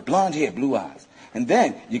poster boy, blonde hair, blue eyes. And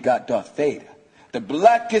then you got Darth Vader, the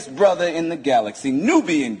blackest brother in the galaxy,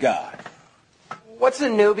 Nubian God. What's a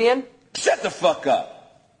Nubian? Shut the fuck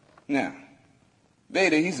up. Now,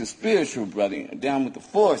 Vader, he's a spiritual brother, down with the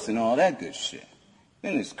Force and all that good shit.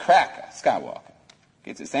 Then there's Cracker, Skywalker.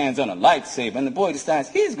 Gets his hands on a lightsaber, and the boy decides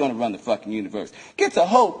he's gonna run the fucking universe. Gets a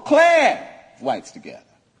whole clan of whites together.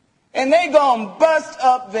 And they gonna bust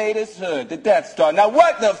up Vader's hood, the Death Star. Now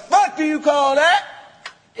what the fuck do you call that?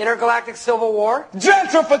 Intergalactic Civil War?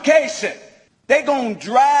 Gentrification! They gonna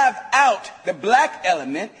drive out the black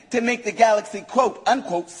element to make the galaxy quote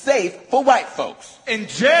unquote safe for white folks. And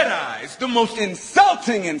Jedi's the most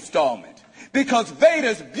insulting installment. Because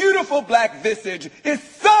Vader's beautiful black visage is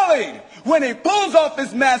sullied when he pulls off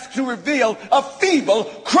his mask to reveal a feeble,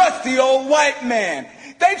 crusty old white man.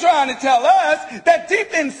 They trying to tell us that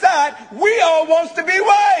deep inside, we all wants to be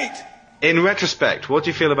white. In retrospect, what do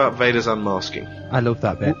you feel about Vader's unmasking? I love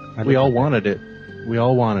that bit. We all wanted it. We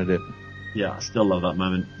all wanted it. Yeah, I still love that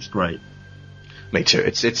moment. It's great. Me too.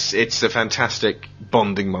 It's a fantastic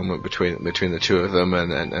bonding moment between the two of them,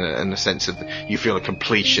 and a sense of you feel a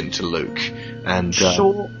completion to Luke. And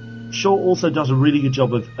Shaw also does a really good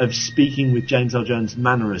job of speaking with James Earl Jones'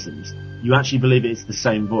 mannerisms. You actually believe it's the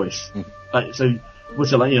same voice. So,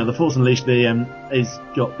 what's it like? The Force Unleashed is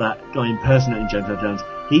got that guy impersonating James Earl Jones.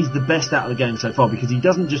 He's the best out of the game so far because he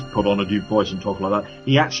doesn't just put on a deep voice and talk like that.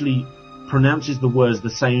 He actually pronounces the words the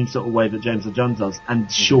same sort of way that James Earl Jones does, and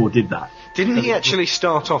Shaw did that. Didn't he actually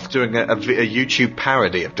start off doing a YouTube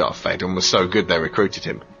parody of Darth Vader and was so good they recruited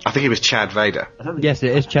him? I think he was Chad Vader. Yes,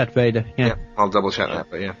 it is Chad Vader. Yeah. I'll double check that,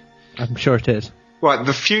 but yeah. I'm sure it is. Right,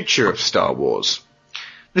 the future of Star Wars.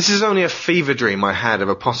 This is only a fever dream I had of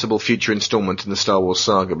a possible future installment in the Star Wars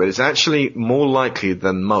saga, but it's actually more likely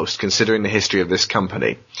than most considering the history of this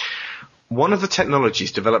company. One of the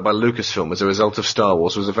technologies developed by Lucasfilm as a result of Star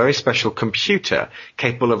Wars was a very special computer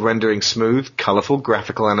capable of rendering smooth, colourful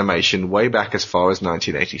graphical animation way back as far as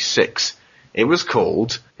 1986. It was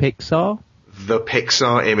called Pixar? The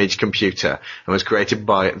Pixar Image Computer, and was created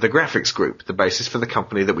by the Graphics Group, the basis for the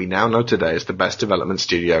company that we now know today as the best development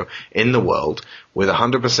studio in the world, with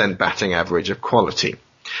 100% batting average of quality.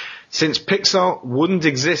 Since Pixar wouldn't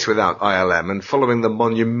exist without ILM, and following the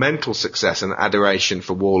monumental success and adoration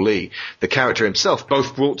for Wall-E, the character himself,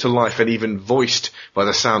 both brought to life and even voiced by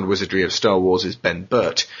the sound wizardry of Star Wars' Ben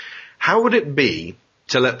Burt, how would it be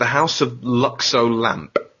to let the House of Luxo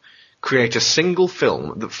Lamp create a single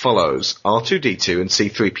film that follows R2-D2 and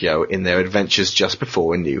C-3PO in their adventures just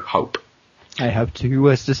before A New Hope? I have 2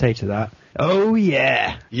 words to say to that. Oh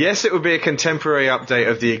yeah! Yes, it would be a contemporary update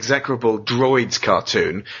of the execrable Droids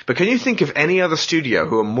cartoon, but can you think of any other studio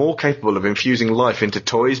who are more capable of infusing life into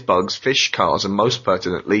toys, bugs, fish, cars, and most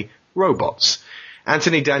pertinently, robots?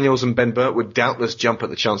 Anthony Daniels and Ben Burt would doubtless jump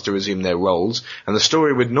at the chance to resume their roles, and the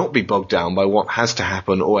story would not be bogged down by what has to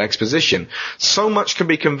happen or exposition. So much can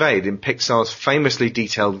be conveyed in Pixar's famously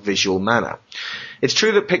detailed visual manner. It's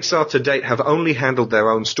true that Pixar to date have only handled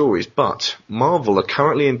their own stories, but Marvel are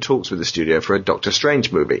currently in talks with the studio for a Doctor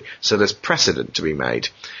Strange movie, so there's precedent to be made.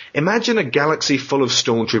 Imagine a galaxy full of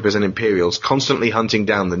stormtroopers and Imperials constantly hunting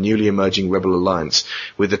down the newly emerging Rebel Alliance,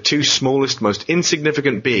 with the 2 smallest, most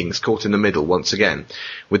insignificant beings caught in the middle once again.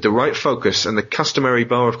 With the right focus and the customary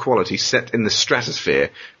bar of quality set in the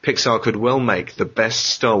stratosphere, Pixar could well make the best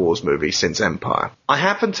Star Wars movie since Empire. I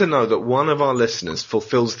happen to know that one of our listeners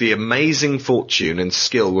fulfills the amazing fortune and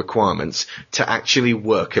skill requirements to actually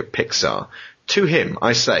work at Pixar. To him,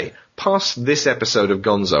 I say, pass this episode of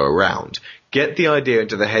Gonzo around. Get the idea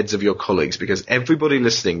into the heads of your colleagues, because everybody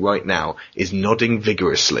listening right now is nodding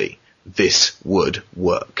vigorously. This would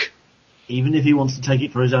work. Even if he wants to take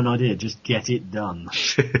it for his own idea, just get it done.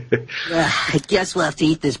 I guess we'll have to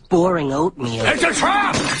eat this boring oatmeal. It's a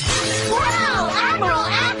trap! Wow, Admiral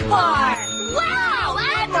Akbar! Wow,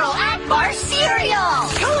 Admiral Akbar cereal!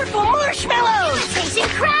 Colorful marshmallows! Tasting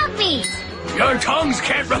crab meat! Your tongues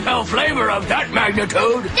can't repel flavor of that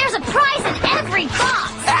magnitude. There's a prize in every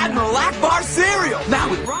box! Admiral Akbar cereal! Now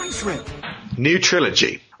with brine shrimp. New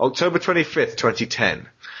trilogy, October 25th, 2010.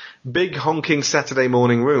 Big honking Saturday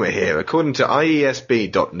morning rumour here. According to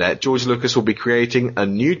IESB.net, George Lucas will be creating a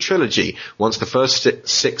new trilogy once the first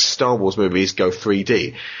 6 Star Wars movies go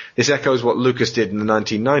 3D. This echoes what Lucas did in the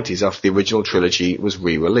 1990s after the original trilogy was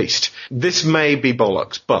re-released. This may be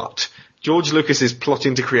bollocks, but George Lucas is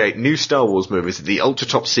plotting to create new Star Wars movies at the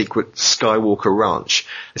ultra-top secret Skywalker Ranch.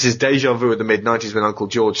 This is deja vu of the mid-90s when Uncle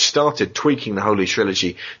George started tweaking the Holy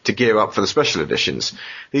Trilogy to gear up for the special editions.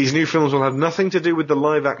 These new films will have nothing to do with the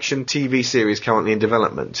live-action TV series currently in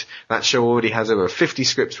development. That show already has over 50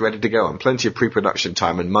 scripts ready to go, and plenty of pre-production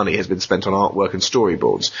time and money has been spent on artwork and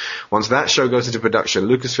storyboards. Once that show goes into production,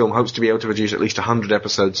 Lucasfilm hopes to be able to produce at least 100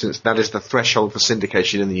 episodes, since that is the threshold for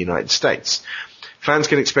syndication in the United States. Fans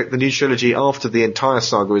can expect the new trilogy after the entire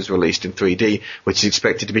saga is released in 3D, which is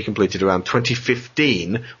expected to be completed around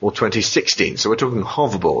 2015 or 2016. So we're talking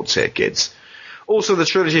hoverboards here, kids. Also, the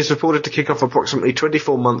trilogy is reported to kick off approximately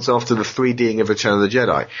 24 months after the 3Ding of Return of the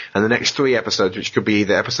Jedi, and the next 3 episodes, which could be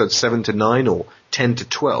either episodes 7 to 9 or 10 to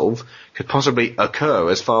 12, could possibly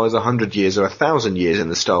occur as far as 100 years or 1,000 years in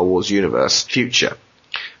the Star Wars universe future.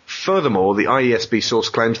 Furthermore, the IESB source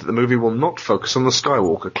claims that the movie will not focus on the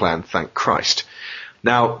Skywalker clan, thank Christ.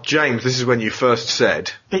 Now, James, this is when you first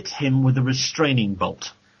said... Bit him with a restraining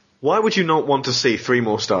bolt. Why would you not want to see 3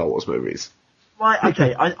 more Star Wars movies? Right,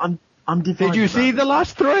 okay, I'm divided. Did you see the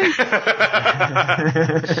last 3?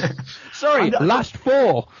 Sorry, last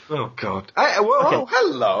 4. Oh, God. Oh,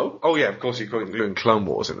 hello. Oh, yeah, of course you're doing Clone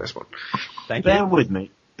Wars in this one. Bear with me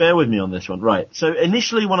on this one. Right, so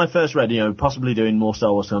initially when I first read, possibly doing more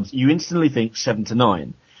Star Wars films, you instantly think 7 to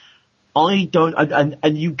 9. I don't,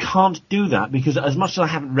 and you can't do that because as much as I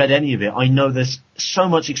haven't read any of it, I know there's so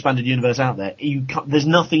much expanded universe out there. There's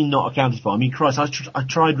nothing not accounted for. I mean, Christ, I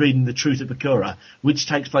tried reading The Truth at Bakura, which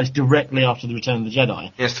takes place directly after the Return of the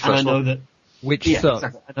Jedi. Yes, the first one. Which sucks.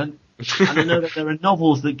 Exactly. And I know that there are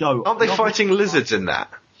novels that go... Aren't they fighting lizards in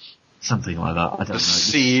that? Something like that, I don't know. The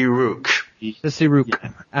Sea-Rook. The Sea-Rook.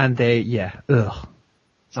 Yeah. And ugh.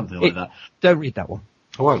 Something like that. Don't read that one.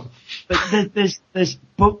 I won't. But there's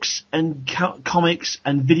books and comics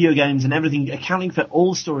and video games and everything accounting for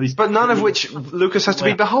all stories. But none of which Lucas has to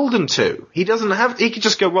be beholden to. He doesn't have, he could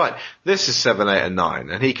just go, right, this is 7, 8 and 9.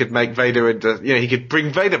 And he could make Vader into, he could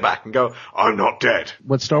bring Vader back and go, I'm not dead.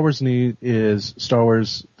 What Star Wars need is Star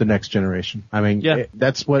Wars The Next Generation. I mean,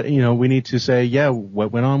 that's what, we need to say,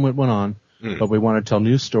 what went on, but we want to tell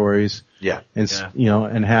new stories. Yeah. And,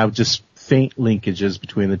 and have just faint linkages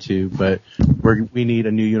between the two, but we need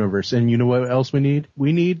a new universe. And you know what else we need?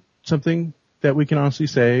 We need something that we can honestly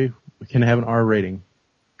say we can have an R rating.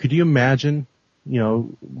 Could you imagine,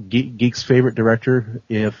 Geek's favorite director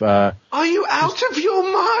if... Are you out of your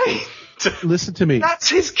mind? Listen to me. That's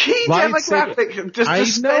his key demographic. Just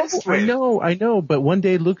dispensed with. I know, but one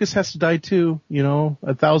day Lucas has to die too,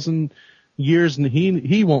 1,000 years and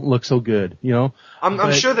he won't look so good,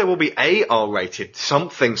 I'm sure there will be a R-rated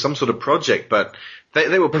something, some sort of project, but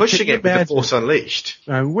they were pushing it with The Force Unleashed.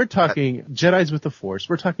 We're talking Jedis with the Force.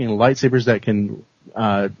 We're talking lightsabers that can,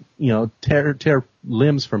 tear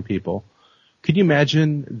limbs from people. Could you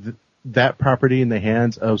imagine that property in the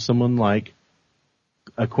hands of someone like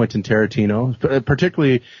a Quentin Tarantino,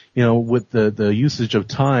 particularly, with the usage of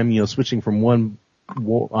time, switching from one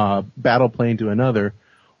battle plane to another?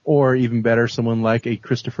 Or even better, someone like a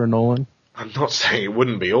Christopher Nolan. I'm not saying it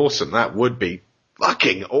wouldn't be awesome. That would be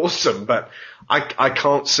fucking awesome. But I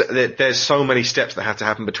can't say that there's so many steps that have to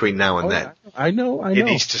happen between now and then. I know. It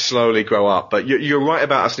needs to slowly grow up. But you're right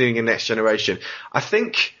about us needing a next generation. I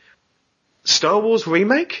think Star Wars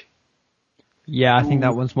remake? Yeah, I think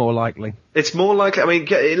that one's more likely. It's more likely. I mean,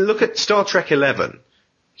 look at Star Trek 11.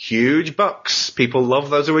 Huge bucks. People love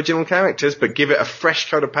those original characters, but give it a fresh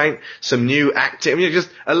coat of paint, some new acting. Just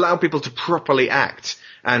allow people to properly act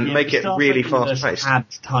and make it really fast-paced. Add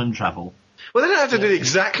time travel. Well, they don't have to do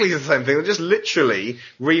exactly the same thing. They'll just literally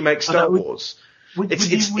remake Star Wars.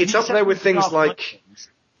 It's up there with things like...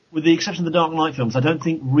 With the exception of the Dark Knight films, I don't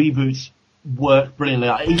think reboots work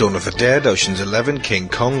brilliantly. Dawn of the Dead, Ocean's 11, King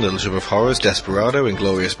Kong, Little Shop of Horrors, Desperado,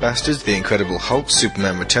 Inglourious Bastards, The Incredible Hulk,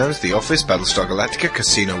 Superman Returns, The Office, Battlestar Galactica,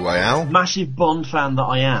 Casino Royale. Massive Bond fan that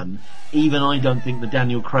I am, even I don't think the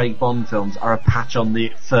Daniel Craig Bond films are a patch on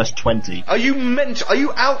the first 20. Are you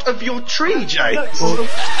out of your tree, Jay?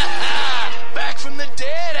 Back from the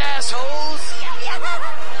dead, assholes!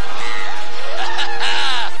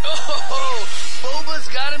 Boba's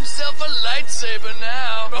got himself a lightsaber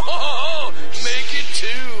now. Oh, make it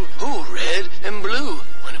two. Oh, red and blue.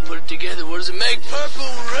 When I put it together, what does it make? Purple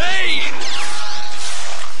rain!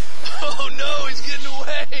 Oh no, he's getting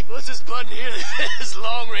away. What's this button here? This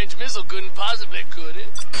long-range missile couldn't possibly, could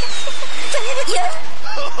it?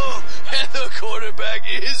 Oh, and the quarterback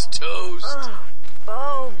is toast.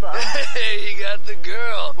 Oh, Boba. Hey, you got the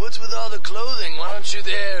girl. What's with all the clothing? Why don't you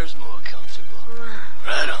the hair's more comfortable?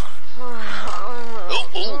 Right on.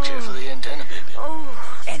 Oh, careful the antenna, baby.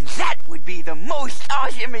 And that would be be the most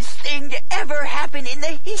awesomest thing to ever happen in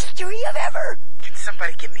the history of ever. Can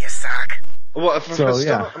somebody give me a sock? Well, for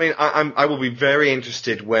start, I mean, I will be very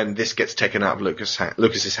interested when this gets taken out of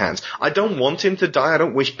Lucas's hands. I don't want him to die. I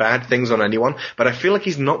don't wish bad things on anyone, but I feel like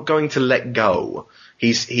he's not going to let go.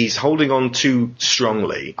 He's holding on too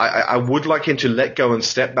strongly. I would like him to let go and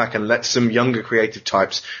step back and let some younger creative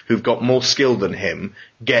types who've got more skill than him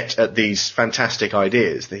get at these fantastic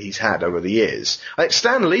ideas that he's had over the years.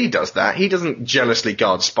 Stan Lee does that. He doesn't jealously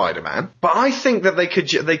guard Spider-Man. But I think that they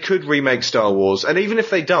could remake Star Wars, and even if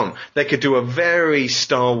they don't, they could do a very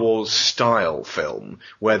Star Wars style film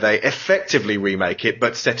where they effectively remake it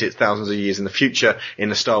but set it thousands of years in the future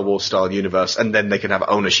in a Star Wars style universe, and then they could have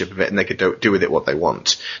ownership of it and they could do with it what they want.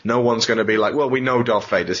 No one's going to be like, well, we know Darth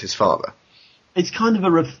Vader's his father. It's kind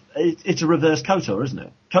of it's a reverse KOTOR, isn't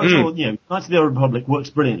it? KOTOR, Knights of the Old Republic works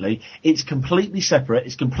brilliantly. It's completely separate.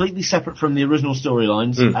 It's completely separate from the original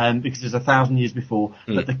storylines, because it's 1,000 years before.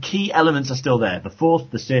 But the key elements are still there: the Force,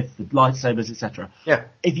 the Sith, the lightsabers, etc. Yeah.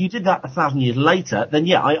 If you did that 1,000 years later, then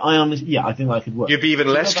I think that could work. You'd be even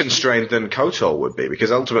less constrained than KOTOR would be,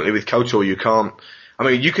 because ultimately with KOTOR you can't. I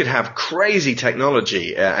mean, you could have crazy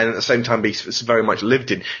technology and at the same time be very much lived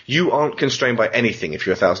in. You aren't constrained by anything if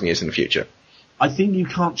you're 1,000 years in the future. I think you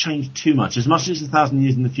can't change too much. As much as 1,000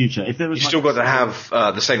 years in the future, if there was, you still got to have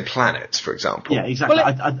the same planets, for example. Yeah, exactly.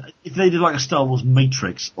 Well, if they did like a Star Wars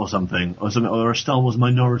Matrix or something, or a Star Wars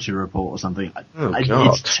Minority Report or something,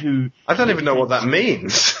 God. It's too. I don't even know what that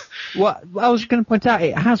means. Well, I was going to point out,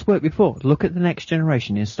 it has worked before. Look at The Next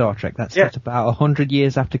Generation in Star Trek. That's set about 100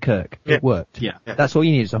 years after Kirk. Yeah. It worked. Yeah. That's all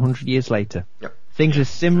you need is 100 years later. Things are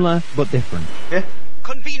similar but different. Yeah.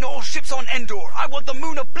 Convene all ships on Endor. I want the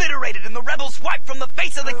moon obliterated and the rebels wiped from the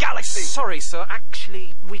face of the galaxy. Sorry, sir.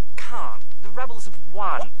 Actually, we can't. The rebels have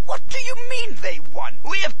won. What do you mean they won?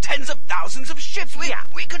 We have tens of thousands of ships.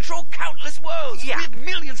 We control countless worlds. Yeah. We have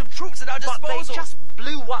millions of troops at our disposal. But they just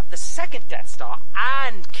blew up the second Death Star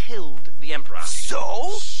and killed the Emperor.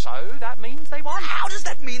 So? So that means they won. How does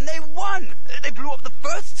that mean they won? They blew up the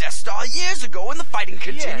first Death Star years ago and the fighting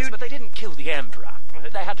continued. Yes, but they didn't kill the Emperor.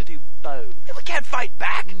 They had to do both. We can't fight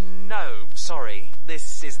back. No, sorry.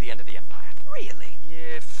 This is the end of the Empire. Really?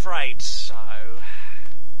 Yeah, afraid so.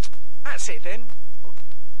 That's it then.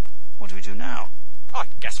 What do we do now? I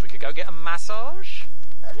guess we could go get a massage.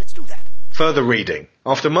 Let's do that. Further reading.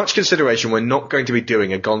 After much consideration, we're not going to be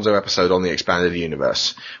doing a Gonzo episode on the expanded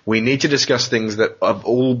universe. We need to discuss things that have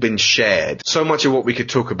all been shared. So much of what we could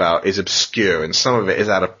talk about is obscure, and some of it is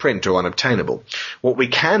out of print or unobtainable. What we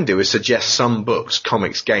can do is suggest some books,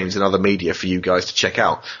 comics, games, and other media for you guys to check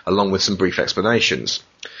out, along with some brief explanations.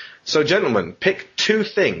 So, gentlemen, pick 2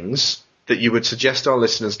 things that you would suggest our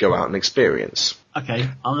listeners go out and experience. Okay,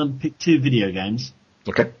 I'm going to pick 2 video games.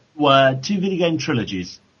 Okay. 2 video game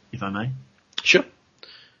trilogies, if I may. Sure.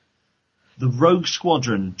 The Rogue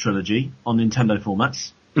Squadron trilogy on Nintendo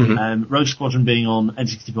formats. Mm-hmm. Rogue Squadron being on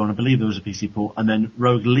N64, and I believe there was a PC port, and then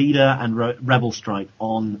Rogue Leader and Rebel Strike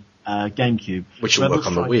on GameCube. Which will work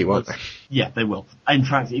on the Wii, won't they? Yeah, they will. In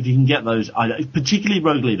fact, if you can get those, particularly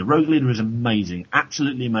Rogue Leader. Rogue Leader is amazing,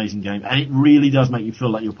 absolutely amazing game, and it really does make you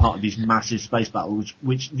feel like you're part of these massive space battles,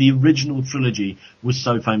 which the original trilogy was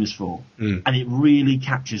so famous for. And it really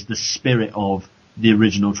captures the spirit of the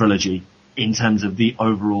original trilogy in terms of the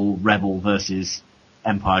overall Rebel versus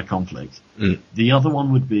Empire conflict. The other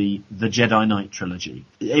one would be the Jedi Knight trilogy.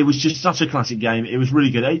 It was just such a classic game. It was really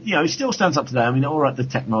good. It still stands up today. I mean, alright, the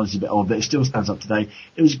technology's a bit old, but it still stands up today.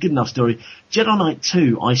 It was a good enough story. Jedi Knight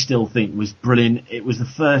 2, I still think, was brilliant. It was the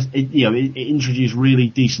first, it introduced really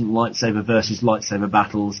decent lightsaber versus lightsaber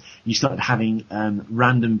battles. You started having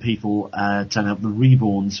random people turn up, the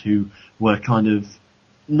Reborns, who were kind of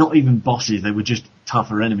not even bosses, they were just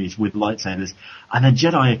tougher enemies with lightsabers. And the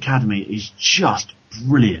Jedi Academy is just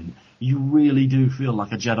brilliant. You really do feel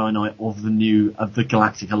like a Jedi Knight of the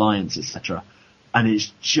Galactic Alliance, etc. And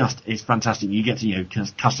it's fantastic. You get to,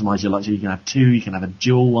 customize your lightsaber. You can have 2, you can have a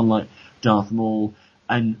dual one like Darth Maul.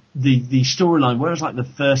 And the storyline, whereas like the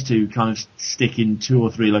first 2 kind of stick in 2 or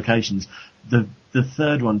 3 locations, the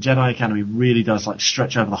third one, Jedi Academy, really does like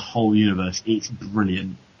stretch over the whole universe. It's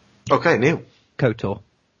brilliant. Okay, Neil. KOTOR.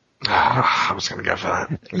 I was going to go for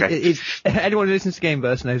that. Okay. Anyone who listens to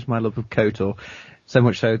Gameverse knows my love of KOTOR. So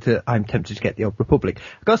much so that I'm tempted to get the Old Republic.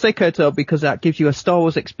 I've got to say KOTOR because that gives you a Star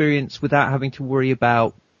Wars experience without having to worry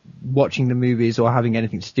about watching the movies or having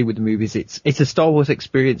anything to do with the movies. It's a Star Wars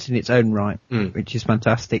experience in its own right, which is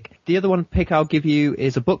fantastic. The other one pick I'll give you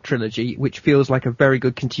is a book trilogy, which feels like a very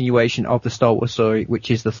good continuation of the Star Wars story,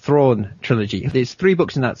 which is the Thrawn trilogy. There's 3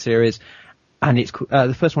 books in that series, and it's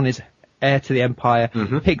the first one is heir to the Empire.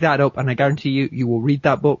 Pick that up, and I guarantee you will read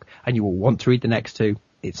that book, and you will want to read the next two.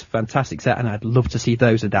 It's a fantastic set, and I'd love to see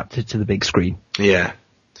those adapted to the big screen. Yeah.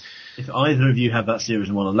 If either of you have that series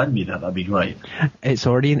and want to lend me that'd be great. It's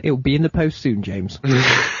already it'll be in the post soon, James.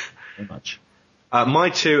 Very much. My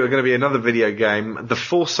two are going to be another video game, The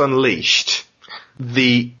Force Unleashed,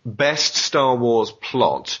 the best Star Wars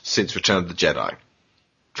plot since Return of the Jedi.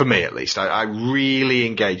 For me, at least. I really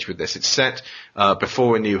engaged with this. It's set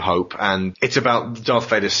before A New Hope, and it's about Darth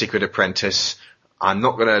Vader's secret apprentice. I'm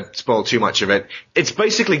not going to spoil too much of it. It's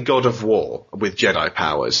basically God of War with Jedi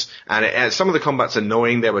powers. And some of the combat's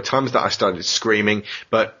annoying. There were times that I started screaming.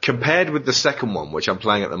 But compared with the second one, which I'm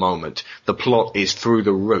playing at the moment, the plot is through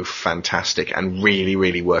the roof fantastic and really,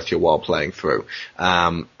 really worth your while playing through.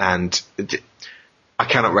 I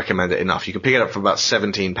cannot recommend it enough. You can pick it up for about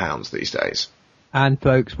 £17 these days. And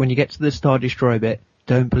folks, when you get to the Star Destroyer bit,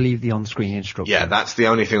 don't believe the on-screen instructions. Yeah, that's the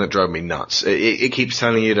only thing that drove me nuts. It keeps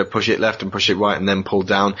telling you to push it left and push it right and then pull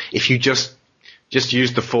down. If you just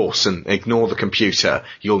use the Force and ignore the computer,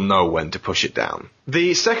 you'll know when to push it down.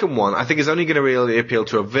 The second one, I think, is only going to really appeal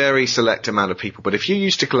to a very select amount of people. But if you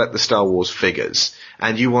used to collect the Star Wars figures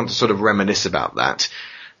and you want to sort of reminisce about that,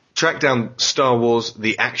 track down Star Wars: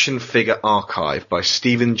 The Action Figure Archive by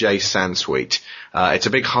Stephen J. Sansweet. It's a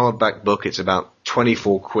big hardback book. It's about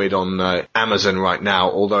 £24 on Amazon right now,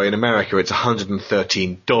 although in America it's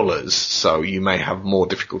 $113, so you may have more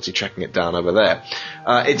difficulty tracking it down over there.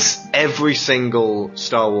 It's every single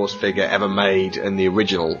Star Wars figure ever made in the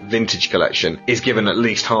original vintage collection is given at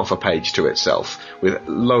least half a page to itself, with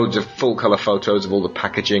loads of full-colour photos of all the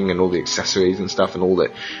packaging and all the accessories and stuff and all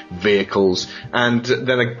the vehicles, and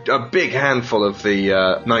then a big handful of the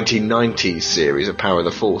 1990s series of Power of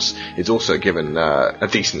the Force is also given a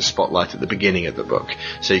decent spotlight at the beginning of the book,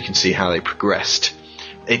 so you can see how they progressed.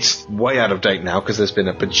 It's way out of date now because there's been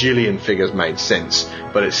a bajillion figures made since,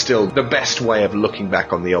 but it's still the best way of looking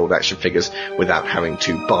back on the old action figures without having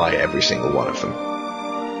to buy every single one of them.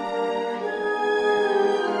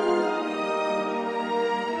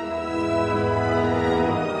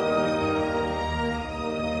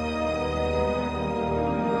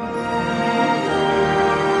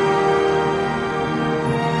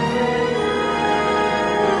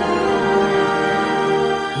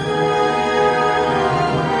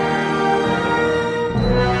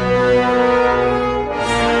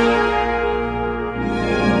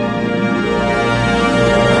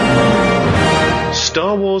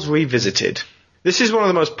 Revisited. This is one of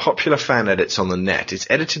the most popular fan edits on the net. It's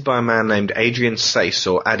edited by a man named Adrian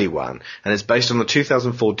Sace, or Adiwan, and it's based on the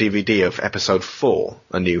 2004 DVD of Episode 4,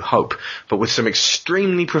 A New Hope, but with some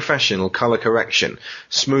extremely professional colour correction,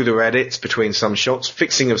 smoother edits between some shots,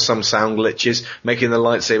 fixing of some sound glitches, making the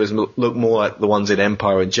lightsabers look more like the ones in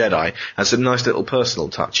Empire and Jedi, and some nice little personal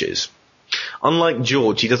touches. Unlike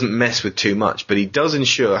George, he doesn't mess with too much, but he does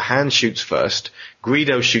ensure Han shoots first,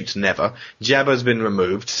 Greedo shoots never, Jabba's been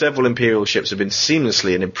removed, several Imperial ships have been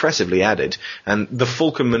seamlessly and impressively added, and the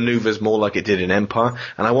Falcon maneuvers more like it did in Empire,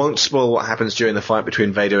 and I won't spoil what happens during the fight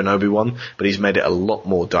between Vader and Obi-Wan, but he's made it a lot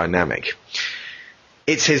more dynamic.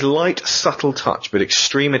 It's his light, subtle touch, but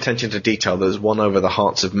extreme attention to detail that has won over the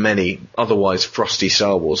hearts of many otherwise frosty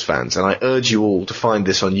Star Wars fans, and I urge you all to find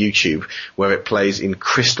this on YouTube, where it plays in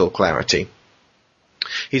crystal clarity.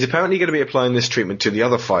 He's apparently going to be applying this treatment to the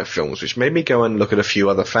other 5 films, which made me go and look at a few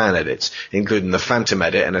other fan edits, including the Phantom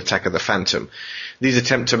edit and Attack of the Phantom. These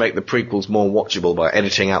attempt to make the prequels more watchable by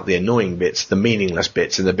editing out the annoying bits, the meaningless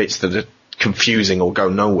bits, and the bits that are confusing or go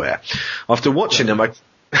nowhere. After watching them,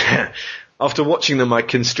 I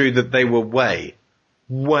construed that they were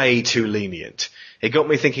way too lenient. It got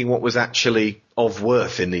me thinking what was actually of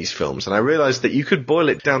worth in these films, and I realised that you could boil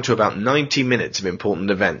it down to about 90 minutes of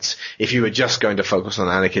important events if you were just going to focus on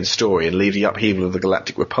Anakin's story and leave the upheaval of the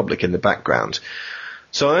Galactic Republic in the background.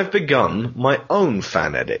 So I've begun my own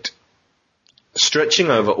fan edit. Stretching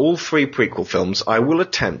over all 3 prequel films, I will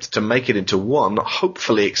attempt to make it into one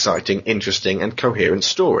hopefully exciting, interesting, and coherent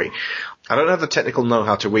story. I don't have the technical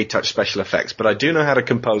know-how to retouch special effects, but I do know how to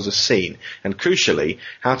compose a scene, and crucially,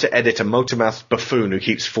 how to edit a motor-mouthed buffoon who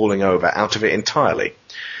keeps falling over out of it entirely.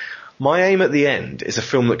 My aim at the end is a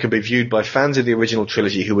film that can be viewed by fans of the original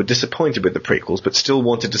trilogy who were disappointed with the prequels but still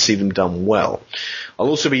wanted to see them done well. I'll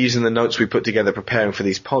also be using the notes we put together preparing for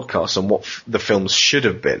these podcasts on what the films should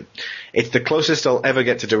have been. It's the closest I'll ever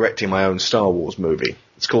get to directing my own Star Wars movie.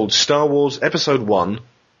 It's called Star Wars Episode 1,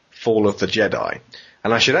 Fall of the Jedi.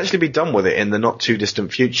 and I should actually be done with it in the not too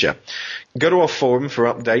distant future. Go to our forum for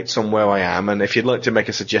updates on where I am, and if you'd like to make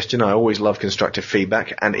a suggestion, I always love constructive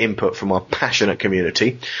feedback and input from our passionate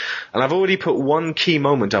community. And I've already put one key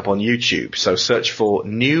moment up on YouTube, so search for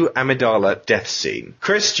New Amidala Death Scene.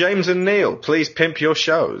 Chris, James and Neil, please pimp your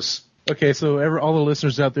shows. Okay, so all the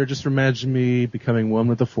listeners out there, just imagine me becoming one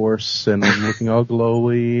with the Force and looking all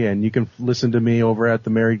glowy, and you can listen to me over at the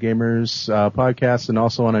Married Gamers podcast and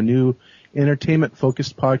also on a new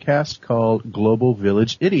entertainment-focused podcast called Global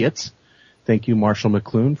Village Idiots. Thank you, Marshall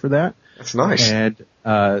McLuhan, for that. That's nice. And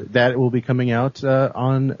that will be coming out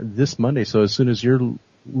on this Monday, so as soon as you're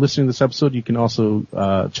listening to this episode, you can also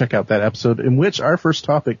check out that episode in which our first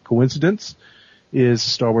topic, coincidence, is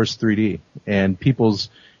Star Wars 3D and people's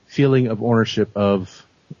feeling of ownership of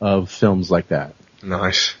films like that.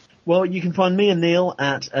 Nice. Well, you can find me and Neil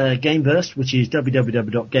at Gameburst, which is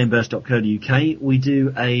www.gameburst.co.uk. We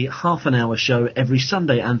do a half an hour show every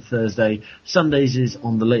Sunday and Thursday. Sundays is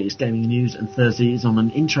on the latest gaming news, and Thursday is on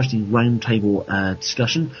an interesting roundtable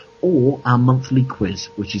discussion or our monthly quiz,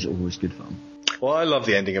 which is always good fun. Well, I love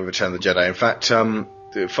the ending of Return of the Jedi. In fact,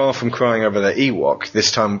 far from crying over the Ewok,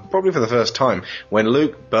 this time, probably for the first time, when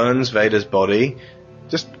Luke burns Vader's body,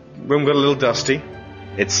 just room got a little dusty.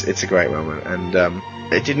 It's a great moment, and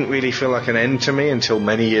it didn't really feel like an end to me until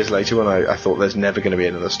many years later when I thought there's never going to be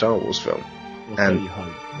another Star Wars film. And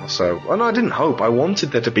so, well, no, I didn't hope. I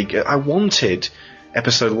wanted there to be good. I wanted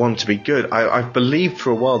Episode 1 to be good. I've believed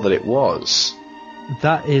for a while that it was.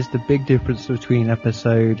 That is the big difference between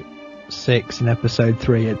Episode 6 and Episode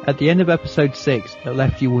 3. At the end of Episode 6, it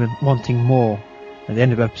left you wanting more. At the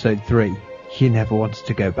end of Episode 3, you never wanted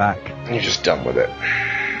to go back. You're just done with it.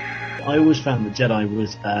 I always found that Jedi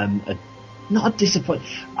was not a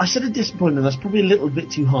disappointment. I said a disappointment, that's probably a little bit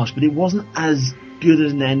too harsh, but it wasn't as good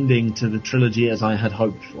an ending to the trilogy as I had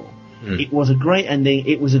hoped for. It was a great ending,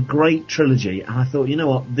 it was a great trilogy, and I thought, you know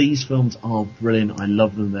what, these films are brilliant, I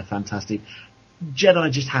love them, they're fantastic.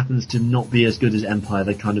 Jedi just happens to not be as good as Empire,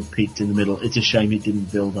 they kind of peaked in the middle. It's a shame it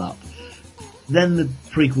didn't build up. Then the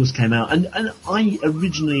prequels came out, and I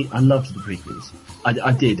loved the prequels.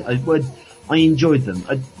 I did. I enjoyed them.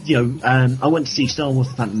 I went to see Star Wars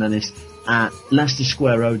The Phantom Menace at Leicester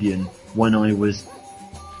Square Odeon when I was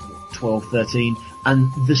 12, 13, and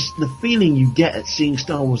the feeling you get at seeing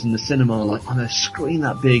Star Wars in the cinema, like on a screen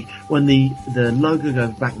that big, when the logo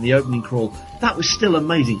goes back in the opening crawl, that was still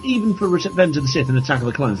amazing. Even for Revenge of the Sith and Attack of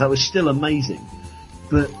the Clones, that was still amazing.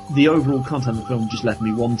 But the overall content of the film just left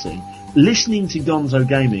me wanting. Listening to Gonzo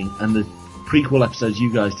Gaming and the prequel episodes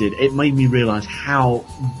you guys did, it made me realise how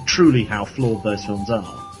flawed those films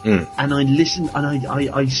are. And I listened, and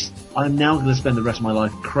I'm now going to spend the rest of my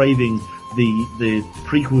life craving the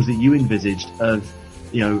prequels that you envisaged of,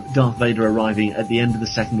 Darth Vader arriving at the end of the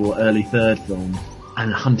second or early third film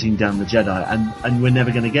and hunting down the Jedi, and we're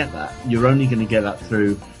never going to get that. You're only going to get that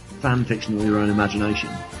through fan fiction or your own imagination.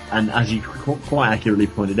 And as you quite accurately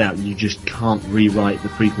pointed out, you just can't rewrite the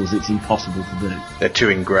prequels. It's impossible to do. They're too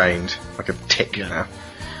ingrained, like a tick now.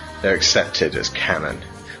 They're accepted as canon.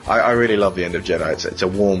 I really love the end of Jedi. It's a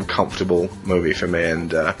warm, comfortable movie for me,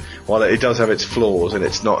 and while it does have its flaws and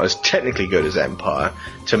it's not as technically good as Empire,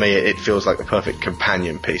 to me it feels like the perfect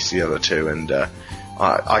companion piece to the other two, and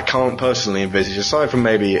I can't personally envisage, aside from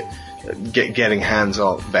maybe getting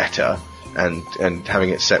hands-on better and having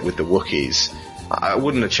it set with the Wookiees, I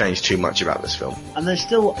wouldn't have changed too much about this film. And there's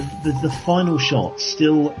still, the final shot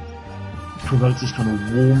still provokes this kind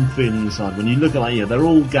of warm feeling inside. When you look at they're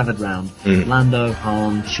all gathered round. Lando,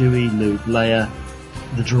 Han, Chewie, Luke, Leia,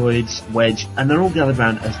 the droids, Wedge, and they're all gathered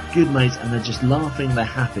round as good mates, and they're just laughing, they're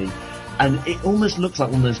happy. And it almost looks like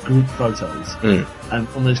one of those group photos, one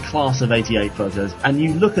of those class of 88 photos, and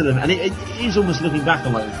you look at them, and it is almost looking back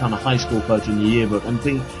on like the kind of high school photo in the yearbook, and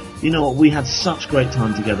think, you know what, we had such great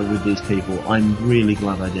time together with these people. I'm really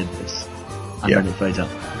glad I did this. And then it fades up.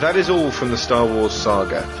 That is all from the Star Wars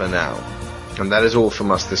saga for now. And that is all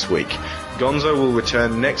from us this week. Gonzo will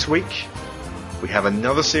return next week. We have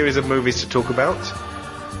another series of movies to talk about.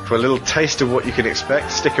 For a little taste of what you can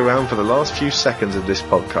expect, stick around for the last few seconds of this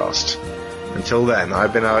podcast. Until then,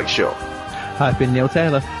 I've been Alex Shaw. I've been Neil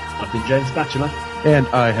Taylor. I've been James Batchelor. And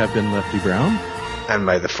I have been Lefty Brown. And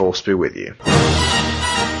may the Force be with you.